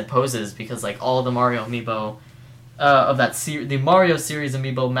in said poses? Because, like, all the Mario amiibo, of that the Mario series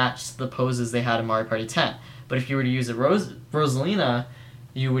amiibo matched the poses they had in Mario Party 10. But if you were to use a Rosalina,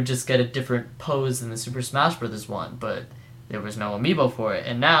 you would just get a different pose than the Super Smash Bros. One, but there was no amiibo for it.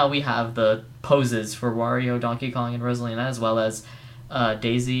 And now we have the poses for Wario, Donkey Kong, and Rosalina, as well as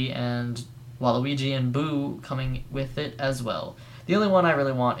Daisy and Waluigi and Boo coming with it as well. The only one I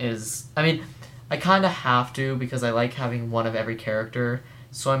really want is... I mean, I kind of have to because I like having one of every character,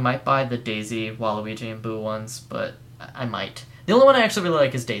 so I might buy the Daisy, Waluigi, and Boo ones, but I might. The only one I actually really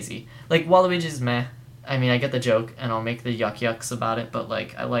like is Daisy. Like, Waluigi's meh. I mean, I get the joke, and I'll make the yucks about it, but,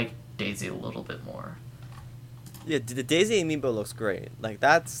 like, I like Daisy a little bit more. Yeah, the Daisy amiibo looks great. Like,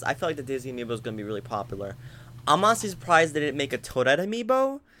 I feel like the Daisy amiibo is going to be really popular. I'm honestly surprised they didn't make a Toadette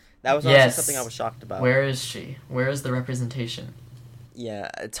amiibo. That was honestly something I was shocked about. Where is she? Where is the representation? Yeah,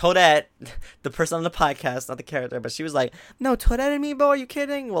 Toadette, the person on the podcast, not the character, but she was like, no, Toadette amiibo, are you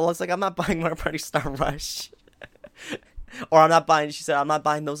kidding? Well, it's like, I'm not buying Mario Party Star Rush. Or she said, I'm not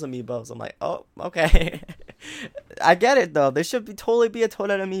buying those amiibos. I'm like, oh, okay. I get it, though. There should totally be a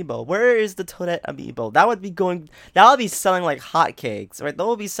Toadette amiibo. Where is the Toadette amiibo? That would be selling like hotcakes, right? That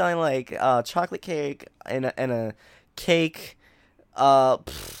would be selling like chocolate cake and a cake,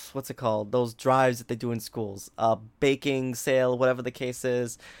 what's it called? Those drives that they do in schools. Baking sale, whatever the case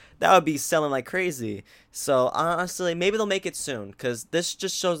is. That would be selling like crazy. So, honestly, maybe they'll make it soon, because this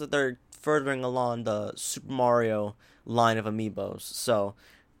just shows that they're furthering along the Super Mario line of amiibos. So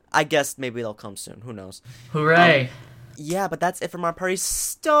I guess maybe they'll come soon. Who knows? Hooray! Yeah, but that's it for Mario Party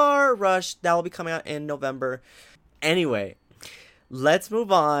Star Rush. That will be coming out in November. Anyway, let's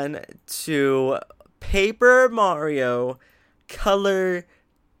move on to Paper Mario Color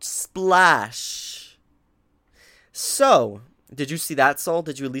Splash. So, did you see that, Sol?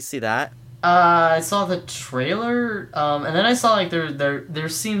 Did you at least see that? I saw the trailer, and then I saw like there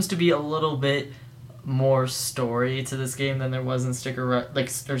seems to be a little bit more story to this game than there was in Sticker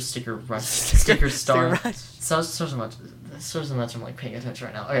Star. So much I'm like paying attention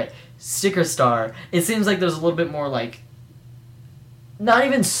right now. Okay, Sticker Star. It seems like there's a little bit more like, not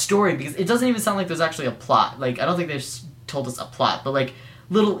even story, because it doesn't even sound like there's actually a plot. Like, I don't think they've told us a plot, but like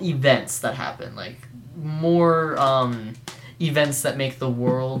little events that happen, like more events that make the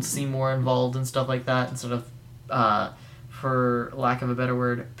world seem more involved and stuff like that, instead of, for lack of a better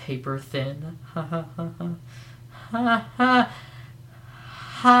word, paper thin. Ha ha ha ha ha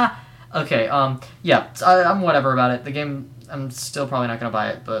ha. Okay, yeah, I'm whatever about it. The game, I'm still probably not gonna buy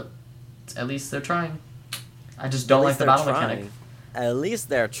it, but at least they're trying. I just don't like the battle mechanic. At least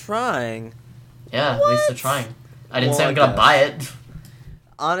they're trying. Yeah, at least they're trying. I didn't say I'm gonna buy it.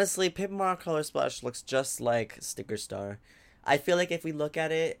 Honestly, Paper Mario Color Splash looks just like Sticker Star. I feel like if we look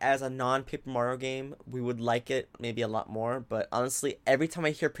at it as a non-Paper Mario game, we would like it maybe a lot more. But honestly, every time I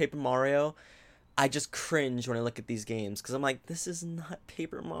hear Paper Mario, I just cringe when I look at these games because I'm like, this is not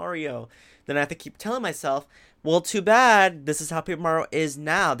Paper Mario. Then I have to keep telling myself, well, too bad. This is how Paper Mario is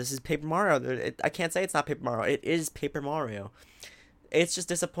now. This is Paper Mario. I can't say it's not Paper Mario. It is Paper Mario. It's just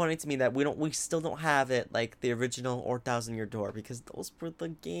disappointing to me that we still don't have it like the original or Thousand Year Door, because those were the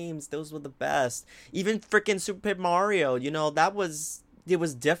games. Those were the best. Even freaking Super Paper Mario, it was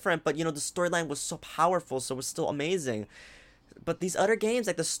different, but the storyline was so powerful, so it was still amazing. But these other games,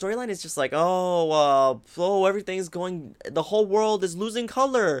 like, the storyline is just like, everything's going, the whole world is losing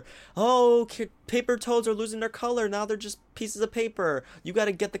color. Oh, paper toads are losing their color. Now they're just pieces of paper. You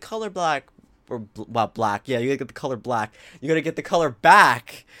gotta get the color black. Black. Yeah, you gotta get the color black. You gotta get the color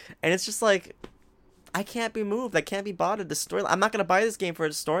back. And it's just like, I can't be moved. I can't be bothered. The story. I'm not gonna buy this game for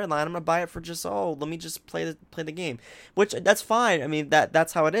the storyline. I'm gonna buy it for just let me just play the game, which that's fine. I mean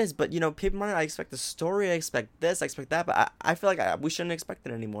that's how it is. But Paper Mario, I expect the story. I expect this. I expect that. But I feel like we shouldn't expect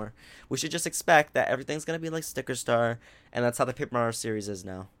it anymore. We should just expect that everything's gonna be like Sticker Star, and that's how the Paper Mario series is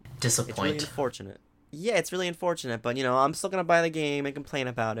now. Disappoint. It's really unfortunate. Yeah, it's really unfortunate. But I'm still gonna buy the game and complain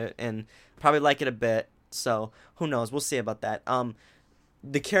about it, and probably like it a bit. So who knows? We'll see about that.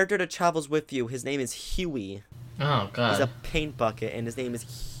 The character that travels with you, his name is Huey. Oh, God. He's a paint bucket, and his name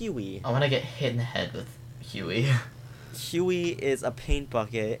is Huey. I want to get hit in the head with Huey. Huey is a paint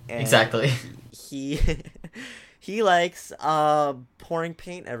bucket, and exactly. He likes pouring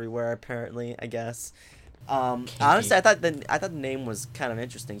paint everywhere. Apparently, I guess. Honestly, I thought the name was kind of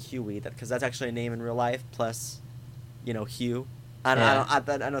interesting, Huey, because that's actually a name in real life. Plus, Hugh. I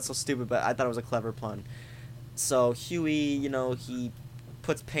know it's so stupid, but I thought it was a clever pun. So Huey, he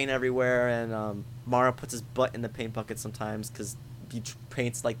puts paint everywhere, and Mario puts his butt in the paint bucket sometimes because he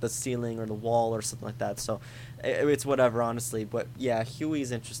paints like the ceiling or the wall or something like that. So it's whatever, honestly. But yeah,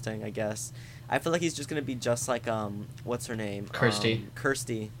 Huey's interesting, I guess. I feel like he's just gonna be just like what's her name? Kirsty.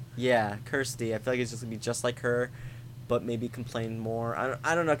 Kirsty. Yeah, Kirsty. I feel like he's just gonna be just like her, but maybe complain more.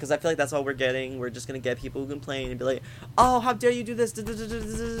 I don't know, because I feel like that's all we're getting. We're just gonna get people who complain and be like, oh, how dare you do this,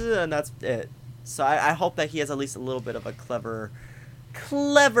 and that's it. So I hope that he has at least a little bit of a clever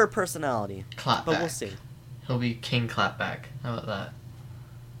personality. Clapback. But we'll see. He'll be King Clapback. How about that?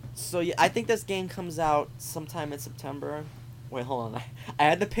 So yeah, I think this game comes out sometime in September. Wait, hold on. I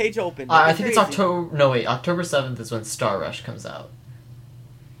had the page open. I think it's October. No, wait. October 7th is when Star Rush comes out.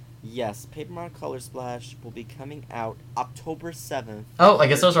 Yes, Paper Mario Color Splash will be coming out October 7th. Oh, I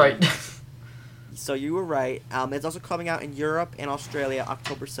guess I was right. So you were right. It's also coming out in Europe and Australia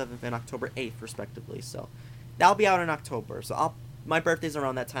October 7th and October 8th, respectively. So that'll be out in October. So my birthday's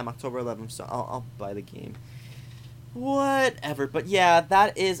around that time, October 11th, so I'll buy the game. Whatever. But yeah,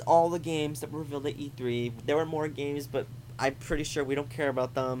 that is all the games that were revealed at E3. There were more games, but I'm pretty sure we don't care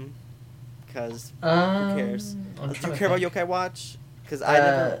about them. Because who cares? Do you care about Yokai Watch? Because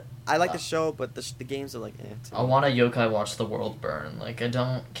I like the show, but the games are like, I want to Yokai Watch the world burn. Like, I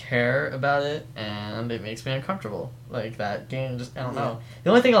don't care about it, and it makes me uncomfortable. Like, that game just, I don't know. The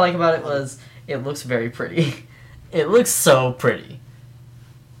only thing I like about it was it looks very pretty. It looks so pretty.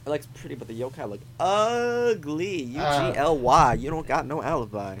 It looks pretty, but the yokai look ugly. UGLY. You don't got no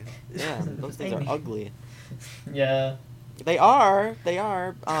alibi. Yeah, those things are ugly. Yeah. They are.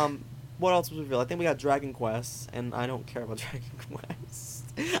 What else was revealed? I think we got Dragon Quest, and I don't care about Dragon Quest.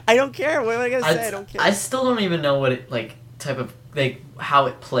 I don't care. What am I gonna say? I don't care. I still don't even know what it, like, type of, like, how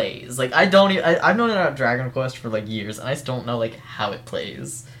it plays. Like, I've known about Dragon Quest for, like, years, and I still don't know, like, how it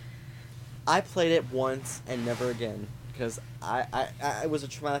plays. I played it once and never again, because it was a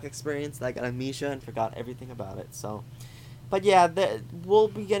traumatic experience, and I got amnesia and forgot everything about it, so. But yeah, we'll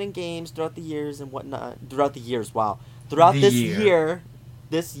be getting games throughout the years and whatnot. Throughout the years, wow. Throughout this year,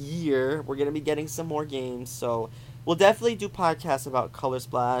 we're going to be getting some more games, so we'll definitely do podcasts about Color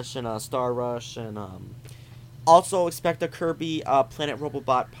Splash and Star Rush, and also expect a Kirby Planet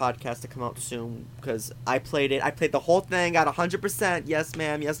Robobot podcast to come out soon, because I played it. I played the whole thing, got 100%. Yes,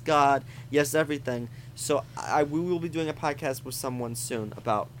 ma'am. Yes, God. Yes, everything. So we will be doing a podcast with someone soon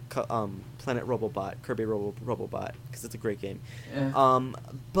about Planet Robobot, Kirby Robobot, because it's a great game. Yeah.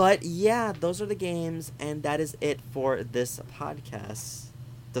 But yeah, those are the games, and that is it for this podcast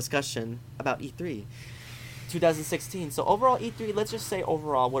discussion about E3 2016. So overall E3, let's just say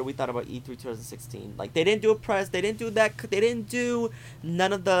overall what we thought about E3 2016. Like, they didn't do a press, they didn't do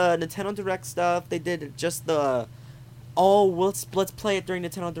none of the Nintendo Direct stuff. They did just the let's play it during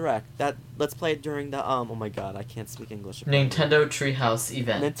Nintendo Direct. Let's play it during the oh my god, I can't speak English. Nintendo Treehouse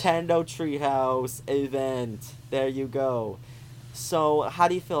event. Nintendo Treehouse event. There you go. So, how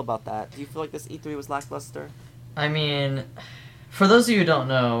do you feel about that? Do you feel like this E3 was lackluster? I mean, for those of you who don't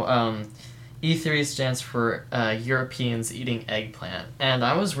know, E3 stands for Europeans eating eggplant, and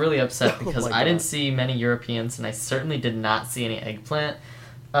I was really upset because I didn't see many Europeans, and I certainly did not see any eggplant.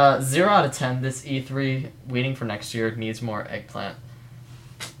 0 out of 10, this E3, waiting for next year, needs more eggplant.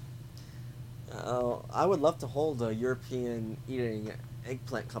 I would love to hold a European eating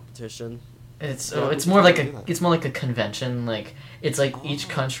eggplant competition. It's more like a convention. Like it's like each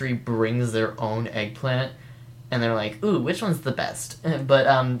country brings their own eggplant, and they're like, "Ooh, which one's the best?" But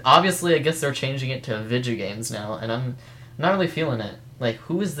obviously, I guess they're changing it to video games now, and I'm not really feeling it. Like,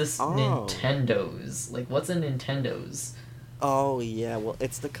 who is this Nintendo's? Like, what's a Nintendo's? Oh yeah, well,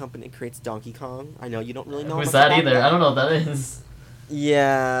 it's the company that creates Donkey Kong. I know you don't really know. Who's that either? I don't know what that is.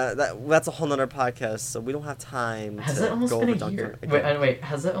 Yeah, that's a whole nother podcast, so we don't have time has to it almost go been over a year? Donkey Kong. Wait,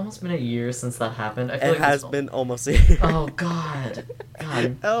 has it almost been a year since that happened? I feel it like has been almost a year. Oh, God.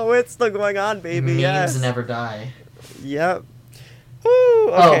 Oh, it's still going on, baby, Memes yes. never die. Yep. Woo,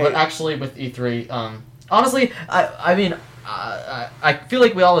 okay. Oh, but actually with E3, honestly, I mean, I feel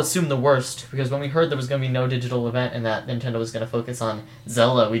like we all assumed the worst, because when we heard there was going to be no digital event and that Nintendo was going to focus on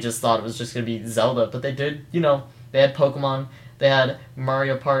Zelda, we just thought it was just going to be Zelda, but they did, they had Pokemon, they had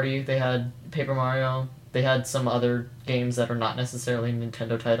Mario Party, they had Paper Mario, they had some other games that are not necessarily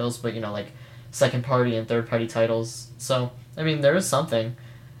Nintendo titles, but, like second-party and third-party titles, so, I mean, there is something.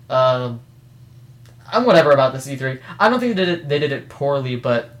 I'm whatever about this E3. I don't think they did it poorly,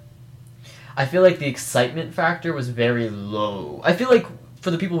 but I feel like the excitement factor was very low. I feel like for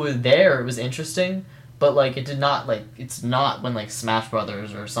the people who were there, it was interesting, but it did not it's not when Smash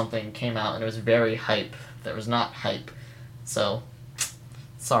Brothers or something came out and it was very hype. There was not hype, so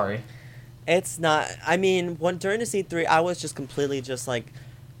sorry. It's not. I mean, during the E3, I was just completely just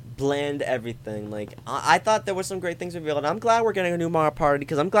bland everything. I thought there were some great things revealed. I'm glad we're getting a new Mario Party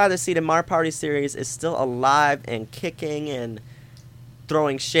because I'm glad to see the Mario Party series is still alive and kicking and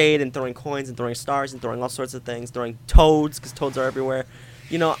throwing shade and throwing coins and throwing stars and throwing all sorts of things, throwing toads because toads are everywhere.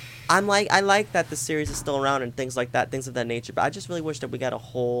 I like that the series is still around and things like that, things of that nature. But I just really wish that we got a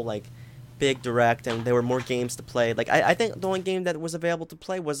whole big direct and there were more games to play. I think the only game that was available to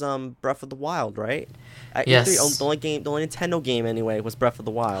play was Breath of the Wild, right? Yes. E3, the only Nintendo game anyway was Breath of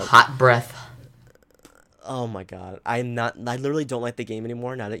the Wild. Hot breath. Oh my god, I literally don't like the game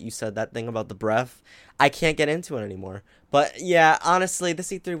anymore now that you said that thing about the breath. I can't get into it anymore. But yeah, honestly,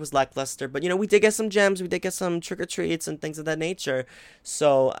 this E3 was lackluster. But we did get some gems, we did get some trick-or-treats and things of that nature.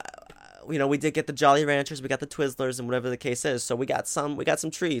 So, we did get the Jolly Ranchers, we got the Twizzlers and whatever the case is. So we got some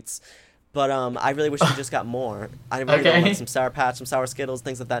treats. But I really wish we just got more. I really want some Sour Patch, some Sour Skittles,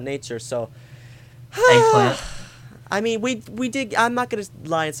 things of that nature. So, eggplant. I mean, we did. I'm not gonna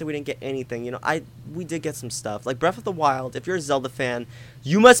lie and say we didn't get anything. We did get some stuff. Like Breath of the Wild. If you're a Zelda fan,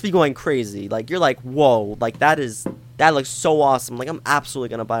 you must be going crazy. You're like, whoa, that looks so awesome. I'm absolutely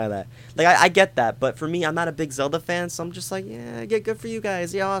gonna buy that. I get that, but for me, I'm not a big Zelda fan, so I'm just yeah, good for you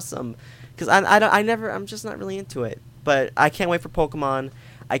guys, yeah, awesome. Because I'm just not really into it. But I can't wait for Pokemon.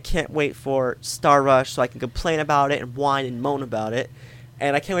 I can't wait for Star Rush so I can complain about it and whine and moan about it.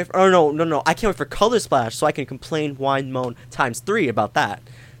 And I can't wait for... Oh, no. I can't wait for Color Splash so I can complain, whine, moan ×3 about that.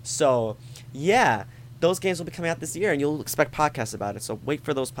 So, yeah. Those games will be coming out this year, and you'll expect podcasts about it. So wait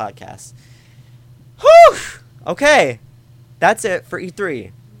for those podcasts. Whew! Okay. That's it for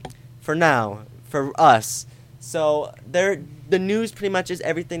E3. For now. For us. So, the news pretty much is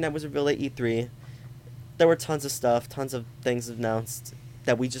everything that was revealed at E3. There were tons of stuff. Tons of things announced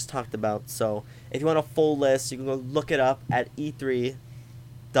that we just talked about. So, if you want a full list, you can go look it up at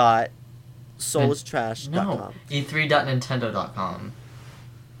e3.soulistrash.com. No, e3.nintendo.com.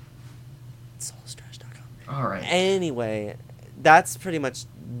 Soulistrash.com. All right. Anyway, that's pretty much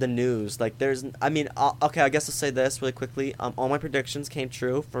the news. Okay, I guess I'll say this really quickly. All my predictions came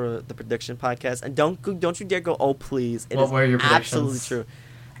true for the prediction podcast, and don't you dare go, oh please. What were your predictions? Absolutely true.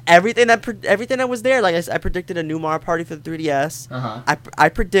 Everything that was there, I predicted a new Mario Party for the 3DS. Uh-huh. I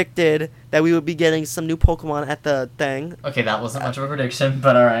predicted that we would be getting some new Pokemon at the thing. Okay, that wasn't much of a prediction,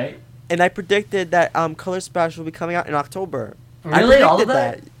 but all right. And I predicted that Color Splash will be coming out in October. Really, all of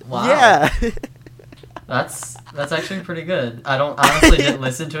that? Wow. Yeah. That's actually pretty good. I honestly didn't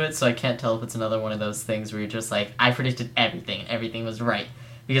listen to it, so I can't tell if it's another one of those things where you're just I predicted everything, and everything was right,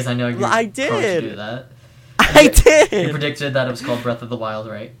 because I know you're I prone did. to do that. I did. You predicted that it was called Breath of the Wild,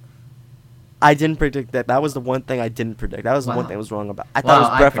 right? I didn't predict that. That was the one thing I didn't predict. That was the one thing I was wrong about. I thought Wow,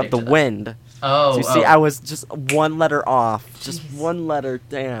 it was Breath of the that. Wind. Oh, so you see, I was just one letter off. Just Jeez. one letter.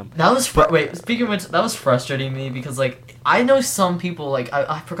 Damn. That was wait. Speaking of which, that was frustrating me because I know some people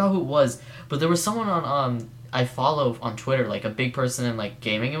I forgot who it was, but there was someone on I follow on Twitter, like a big person in like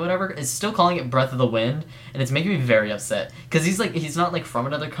gaming and whatever, is still calling it Breath of the Wind, and it's making me very upset because he's not like from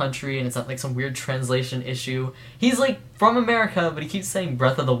another country, and it's not like some weird translation issue. He's like from America, but he keeps saying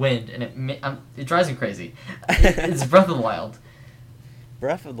Breath of the Wind, and it drives me crazy. It's Breath of the Wild.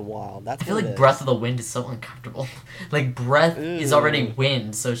 Breath of the Wild. That's. I feel like Breath of the Wind is so uncomfortable. Like breath is already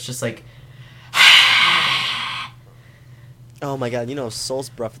wind, so it's just like. Oh my god, if Soul's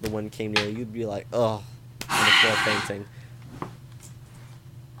Breath of the Wind came near you, you'd be like, ugh, on the floor fainting.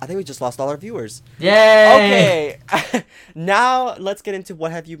 I think we just lost all our viewers. Yay! Okay, now let's get into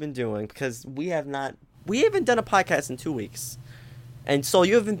what have you been doing, because we haven't done a podcast in 2 weeks. And Soul,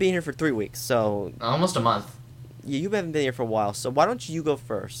 you haven't been here for 3 weeks, so... Almost a month. Yeah, you haven't been here for a while, so why don't you go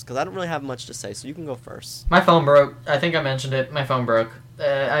first? Because I don't really have much to say, so you can go first. My phone broke. I think I mentioned it. My phone broke.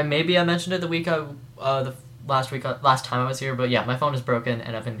 Maybe I mentioned it last time I was here, but yeah, my phone is broken,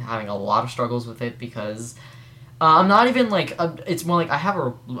 and I've been having a lot of struggles with it because I'm not even like it's more like I have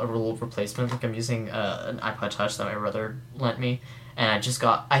a replacement. Like I'm using an iPod Touch that my brother lent me, and I just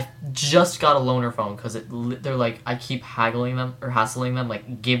got a loaner phone because they're like I keep hassling them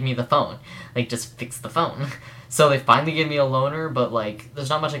like give me the phone, like just fix the phone. So they finally gave me a loaner, but like there's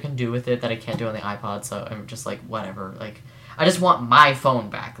not much I can do with it that I can't do on the iPod. So I'm just like whatever. Like I just want my phone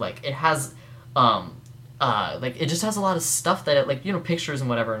back. Like it has like it just has a lot of stuff that pictures and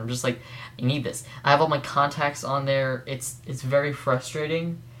whatever, and I'm just like I need this. I have all my contacts on there. It's very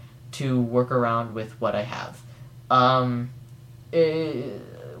frustrating to work around with what I have.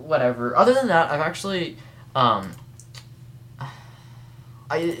 Whatever. Other than that, I've actually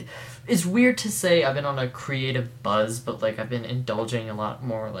it's weird to say I've been on a creative buzz, but like I've been indulging a lot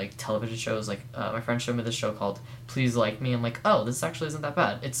more like television shows. Like my friend showed me this show called Please Like Me. I'm like, oh, this actually isn't that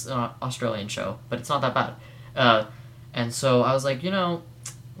bad. It's an Australian show, but it's not that bad. And so I was like,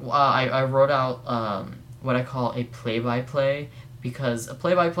 I wrote out what I call a play-by-play, because a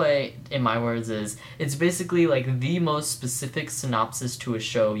play-by-play, in my words, it's basically like the most specific synopsis to a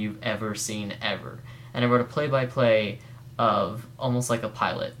show you've ever seen ever. And I wrote a play-by-play of almost like a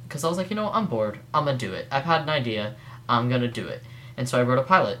pilot, because I was like, I'm bored, I'm gonna do it. I've had an idea, I'm gonna do it. And so I wrote a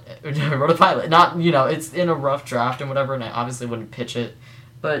pilot. Not, it's in a rough draft and whatever, and I obviously wouldn't pitch it,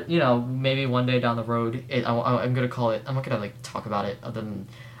 but maybe one day down the road I'm gonna call it, I'm not gonna like talk about it other than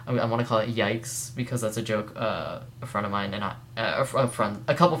I want to call it Yikes, because that's a joke a friend of mine and a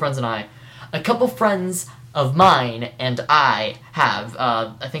couple friends of mine and I have.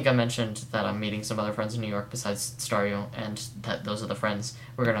 I think I mentioned that I'm meeting some other friends in New York besides Stario, and that those are the friends.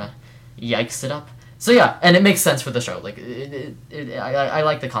 We're gonna yikes it up. So yeah, and it makes sense for the show. Like, I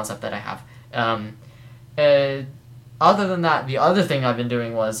like the concept that I have. Other than that, the other thing I've been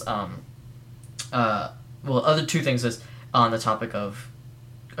doing was, other two things is on the topic of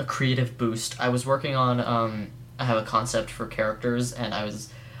a creative boost. I was working on, I have a concept for characters, and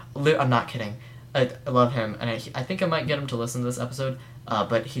I'm not kidding. I love him, and I think I might get him to listen to this episode,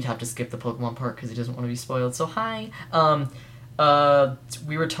 but he'd have to skip the Pokemon part because he doesn't want to be spoiled, so hi!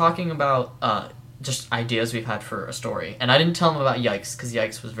 We were talking about, just ideas we've had for a story, and I didn't tell him about Yikes, because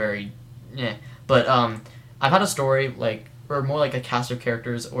Yikes was very, but, I've had a story, or more like a cast of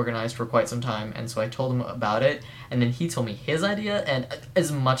characters organized for quite some time, and so I told him about it, and then he told me his idea, and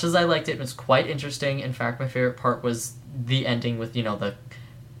as much as I liked it, it was quite interesting. In fact, my favorite part was the ending with, he had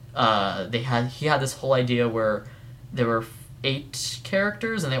this whole idea where there were 8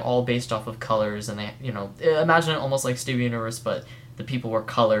 characters, and they were all based off of colors, and they, imagine it almost like Steven Universe, but the people were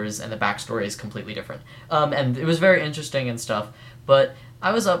colors, and the backstory is completely different. And it was very interesting and stuff, but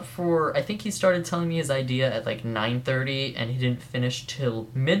I was up for, I think he started telling me his idea at 9:30, and he didn't finish till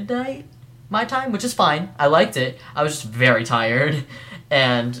midnight, my time, which is fine. I liked it. I was just very tired,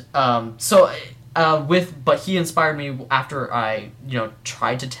 and but he inspired me after I,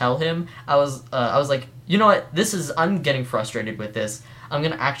 tried to tell him. I was like, you know what, I'm getting frustrated with this. I'm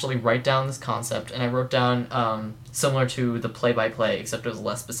gonna actually write down this concept, and I wrote down, similar to the play-by-play, except it was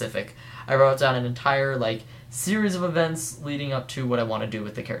less specific. I wrote down an entire, series of events leading up to what I want to do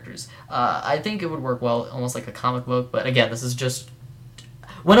with the characters. I think it would work well, almost like a comic book, but again, this is just...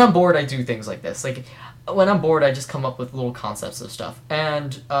 When I'm bored, I do things like this. When I'm bored, I just come up with little concepts of stuff.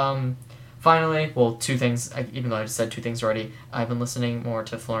 And, finally, 2 things, even though I just said 2 things already, I've been listening more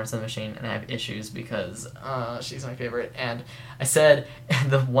to Florence and the Machine, and I have issues because she's my favorite. And I said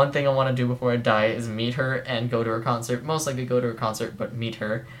the one thing I want to do before I die is meet her and go to her concert. Most likely go to her concert, but meet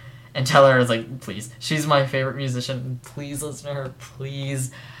her. And tell her, please, she's my favorite musician. Please listen to her,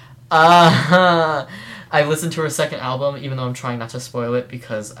 please. I listened to her second album, even though I'm trying not to spoil it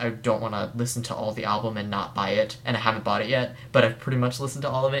because I don't want to listen to all the album and not buy it. And I haven't bought it yet, but I've pretty much listened to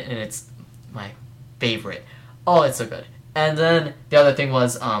all of it, and it's my favorite. Oh, it's so good. And then the other thing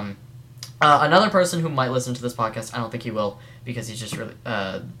was another person who might listen to this podcast. I don't think he will because he's just really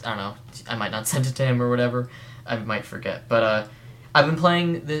I don't know. I might not send it to him or whatever. I might forget. But I've been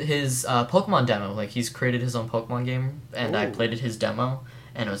playing his Pokemon demo. Like he's created his own Pokemon game, and I played his demo,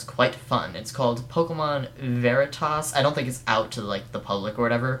 and it was quite fun. It's called Pokemon Veritas. I don't think it's out to like the public or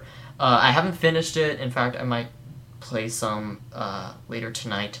whatever. I haven't finished it. In fact, I might play some later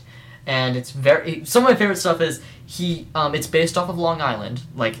tonight. And it's some of my favorite stuff is it's based off of Long Island.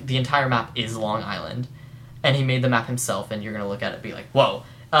 Like the entire map is Long Island, and he made the map himself. And you're gonna look at it and be like, whoa.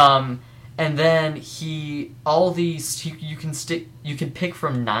 And then you can pick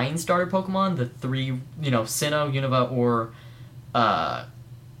from 9 starter Pokemon, the 3 Sinnoh, Unova, or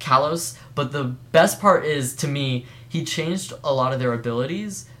Kalos. But the best part is, to me, he changed a lot of their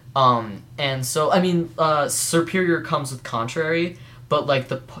abilities. And so I mean, Superior comes with Contrary. But, like,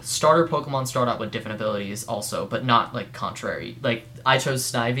 the starter Pokemon start out with different abilities also, but not, like, contrary. Like, I chose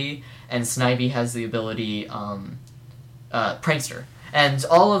Snivy, and Snivy has the ability, Prankster. And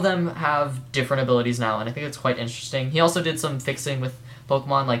all of them have different abilities now, and I think it's quite interesting. He also did some fixing with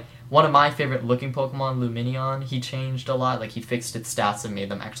Pokemon. Like, one of my favorite looking Pokemon, Luminion, he changed a lot. Like, he fixed its stats and made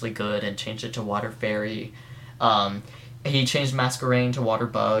them actually good, and changed it to Water Fairy. He changed Masquerain to Water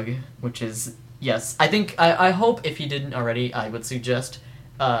Bug, which is... Yes, I think, I hope if he didn't already, I would suggest,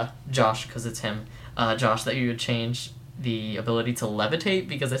 Josh, because it's him, Josh, that you would change the ability to levitate,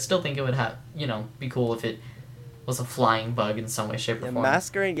 because I still think it would be cool if it was a flying bug in some way, shape, or form.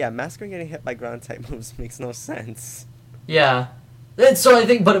 Masquerain getting hit by ground type moves makes no sense. Yeah. So I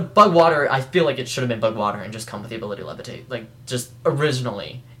think, but Bug Water, I feel like it should have been Bug Water and just come with the ability to levitate, like, just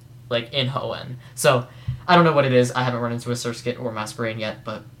originally, like, in Hoenn. So, I don't know what it is, I haven't run into a Surskit or Masquerain yet,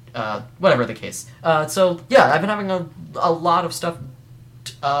 but... whatever the case. So, yeah, I've been having a lot of stuff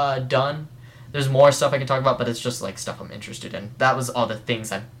done. There's more stuff I can talk about, but it's just, like, stuff I'm interested in. That was all the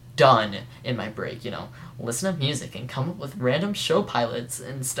things I've done in my break, Listen to music and come up with random show pilots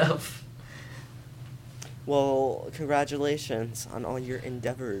and stuff. Well, congratulations on all your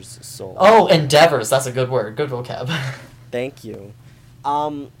endeavors, Soul. Oh, endeavors. That's a good word. Good vocab. Thank you.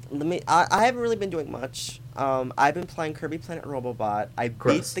 I haven't really been doing much. I've been playing Kirby Planet Robobot. I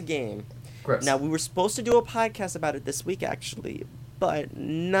beat the game. Gross. Now, we were supposed to do a podcast about it this week, actually, but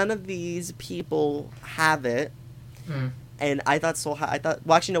none of these people have it. And I thought Soul well,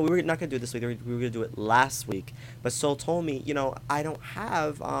 actually, no, we were not going to do it this week. We were going to do it last week. But Soul told me, I don't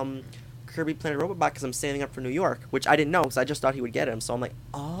have Kirby Planet Robobot because I'm saving up for New York, which I didn't know because I just thought he would get him. So I'm like,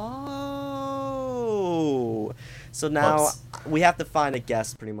 oh. So now we have to find a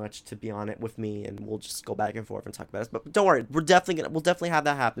guest pretty much to be on it with me, and we'll just go back and forth and talk about it. But don't worry, we'll definitely have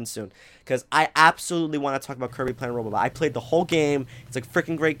that happen soon, because I absolutely want to talk about Kirby Planet Robobot. I played the whole game. It's a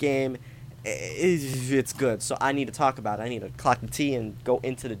freaking great game. It's good. So I need to talk about it. I need to clock the tea and go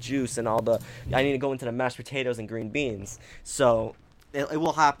into the juice and I need to go into the mashed potatoes and green beans. So it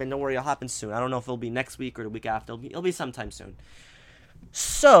will happen. Don't worry, it'll happen soon. I don't know if it'll be next week or the week after. It'll be sometime soon.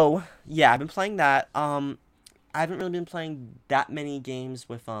 So yeah, I've been playing that. I haven't really been playing that many games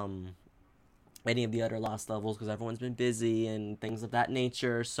with any of the other Lost Levels because everyone's been busy and things of that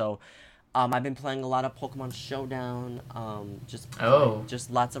nature. So I've been playing a lot of Pokemon Showdown, just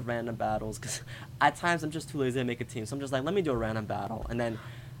lots of random battles because at times I'm just too lazy to make a team. So I'm just like, let me do a random battle. And then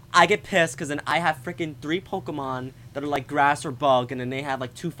I get pissed because then I have freaking 3 Pokemon that are like grass or bug, and then they have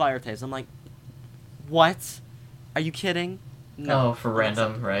like 2 fire types. I'm like, what? Are you kidding? No, for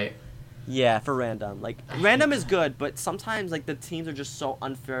random, right? Yeah, for random. Like, random is good, but sometimes, like, the teams are just so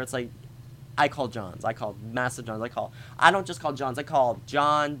unfair. It's like, I call Johns. I call Massive Johns. I don't just call Johns. I call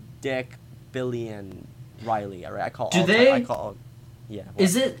John, Dick, Billy, and Riley. All right? I call yeah. What?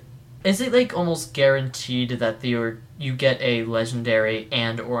 Is it like almost guaranteed that you get a legendary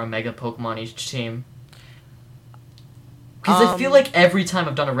and or a mega Pokemon each team? Because I feel like every time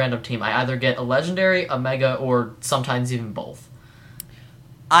I've done a random team, I either get a legendary, a mega, or sometimes even both.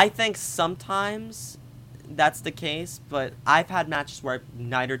 I think sometimes that's the case, but I've had matches where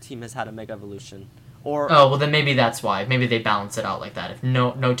neither team has had a Mega Evolution. Oh, well then maybe that's why. Maybe they balance it out like that. If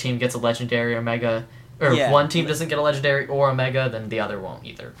no team gets a legendary or mega, or if one team doesn't get a legendary or a mega, then the other won't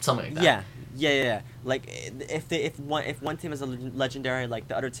either. Something like that. Yeah. Like if one team has a legendary, like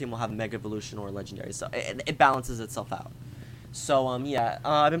the other team will have a Mega Evolution or a legendary. So it balances itself out. So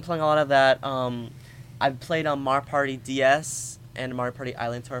I've been playing a lot of that. I've played on Mario Party DS and Mario Party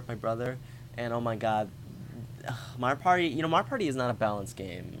Island Tour with my brother, and oh my god, Mario Party is not a balanced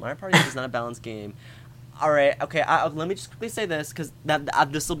game. Mario Party is not a balanced game. Alright, okay, let me just quickly say this, because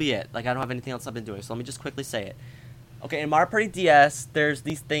this will be it. Like, I don't have anything else I've been doing, so let me just quickly say it. Okay, in Mario Party DS, there's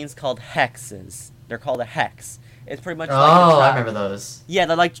these things called hexes. They're called a hex. It's pretty much I remember those. Yeah,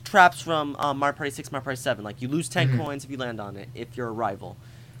 they're like traps from Mario Party 6, Mario Party 7. Like, you lose 10 coins if you land on it, if you're a rival.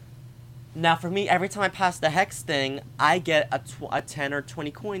 Now, for me, every time I pass the hex thing, I get a 10 or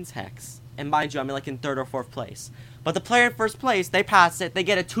 20 coins hex. And mind you, I'm like in 3rd or 4th place. But the player in 1st place, they pass it, they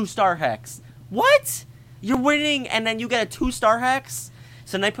get a 2-star hex. What? You're winning, and then you get a 2-star hex?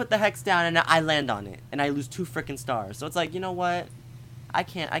 So then I put the hex down, and I land on it. And I lose 2 freaking stars. So it's like, you know what? I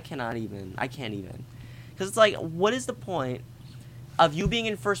can't even. Because it's like, what is the point of you being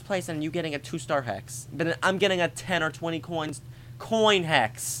in 1st place and you getting a 2-star hex? But then I'm getting a 10 or 20 coin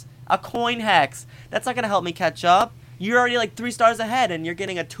hex. A coin hex. That's not going to help me catch up. You're already like 3 stars ahead and you're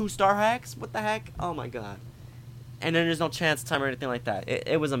getting a 2-star hex? What the heck? Oh my god. And then there's no chance time or anything like that.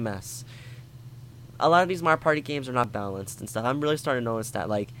 It was a mess. A lot of these Mario Party games are not balanced and stuff. I'm really starting to notice that.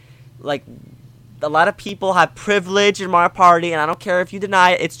 Like a lot of people have privilege in Mario Party, and I don't care if you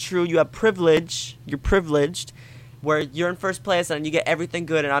deny it. It's true. You have privilege. You're privileged, where you're in 1st place and you get everything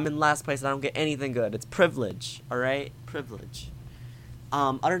good, and I'm in last place and I don't get anything good. It's privilege. All right, privilege.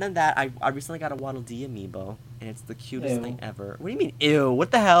 Other than that, I recently got a Waddle Dee amiibo, and it's the cutest thing ever. What do you mean, ew?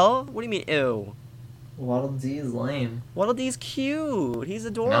 What the hell? What do you mean, ew? Waddle Dee is lame. Waddle Dee's cute. He's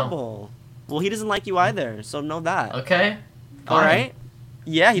adorable. No. Well, he doesn't like you either, so know that. Okay. All right.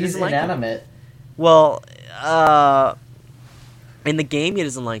 Yeah, he doesn't like you. He's inanimate. Well, in the game, he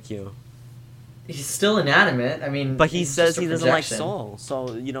doesn't like you. He's still inanimate. I mean, but he says he doesn't like Soul,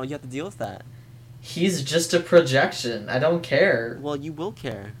 so you have to deal with that. He's just a projection. I don't care. Well, you will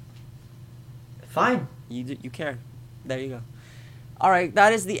care. Fine. You care. There you go. All right,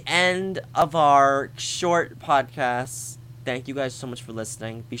 that is the end of our short podcast. Thank you guys so much for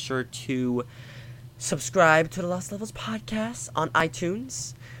listening. Be sure to subscribe to the Lost Levels podcast on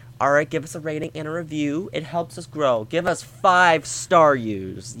iTunes. All right, give us a rating and a review. It helps us grow. Give us 5-star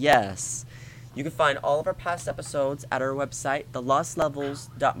reviews. Yes. You can find all of our past episodes at our website,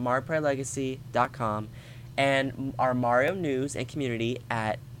 thelostlevels.mariopartylegacy.com, and our Mario news and community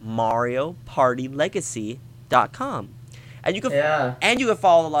at mariopartylegacy.com. And you can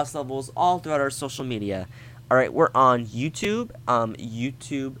follow the Lost Levels all throughout our social media. All right, we're on YouTube,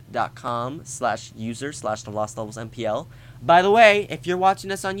 youtube.com/user/thelostlevelsmpl. By the way, if you're watching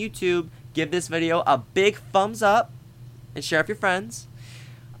this on YouTube, give this video a big thumbs up and share with your friends.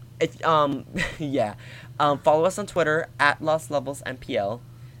 Follow us on Twitter at LostLevelsMPL.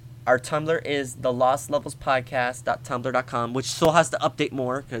 Our Tumblr is thelostlevelspodcast.tumblr.com, which still has to update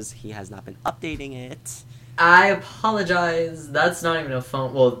more because he has not been updating it. I apologize. That's not even a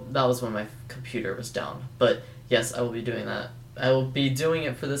phone. Well, that was when my computer was down. But yes, I will be doing that. I will be doing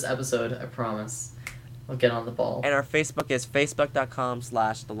it for this episode. I promise. I'll get on the ball. And our Facebook is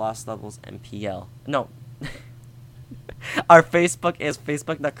facebook.com/thelostlevelsmpl. No. Our Facebook is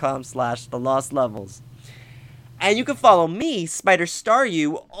facebook.com/thelostlevels. And you can follow me, Spider Star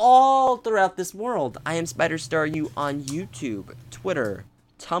You, all throughout this world. I am Spider Star You on YouTube, Twitter,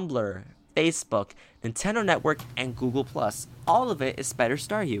 Tumblr, Facebook, Nintendo Network, and Google+. All of it is Spider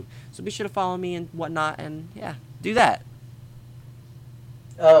Star You. So be sure to follow me and whatnot, and yeah, do that.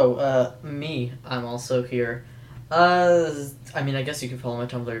 Me. I'm also here. I guess you can follow my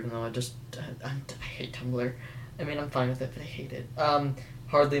Tumblr, even though I hate Tumblr. I mean, I'm fine with it, but I hate it.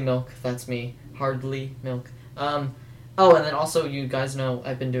 Hardly Milk, that's me. Hardly Milk. And then also, you guys know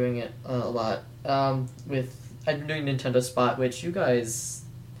I've been doing it a lot. I've been doing Nintendo Spot, which you guys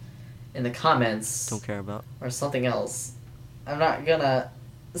in the comments don't care about, or something else. I'm not gonna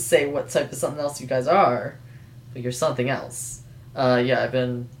say what type of something else you guys are, but you're something else. I've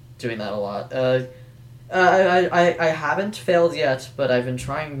been doing that a lot. I haven't failed yet, but I've been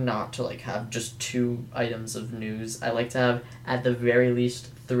trying not to have just 2 items of news. I like to have at the very least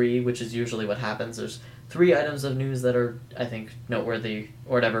 3, which is usually what happens. There's 3 items of news that are, I think, noteworthy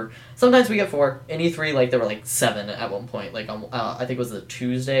or whatever. Sometimes we get 4. In E3, there were 7 at one point. I think it was the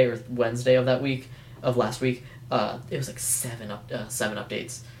Tuesday or Wednesday of last week. It was 7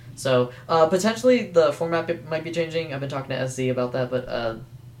 updates. So potentially the format might be changing. I've been talking to SZ about that, but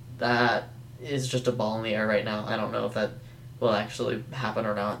that is just a ball in the air right now. I don't know if that will actually happen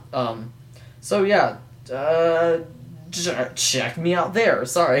or not. Check me out there.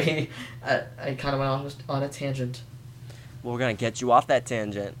 Sorry, I kind of went on a tangent. Well, we're gonna get you off that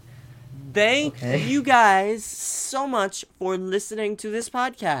tangent. Thank you guys so much for listening to this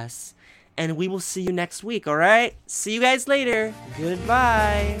podcast, and we will see you next week. All right, see you guys later.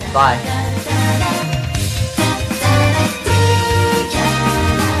 Goodbye. Bye.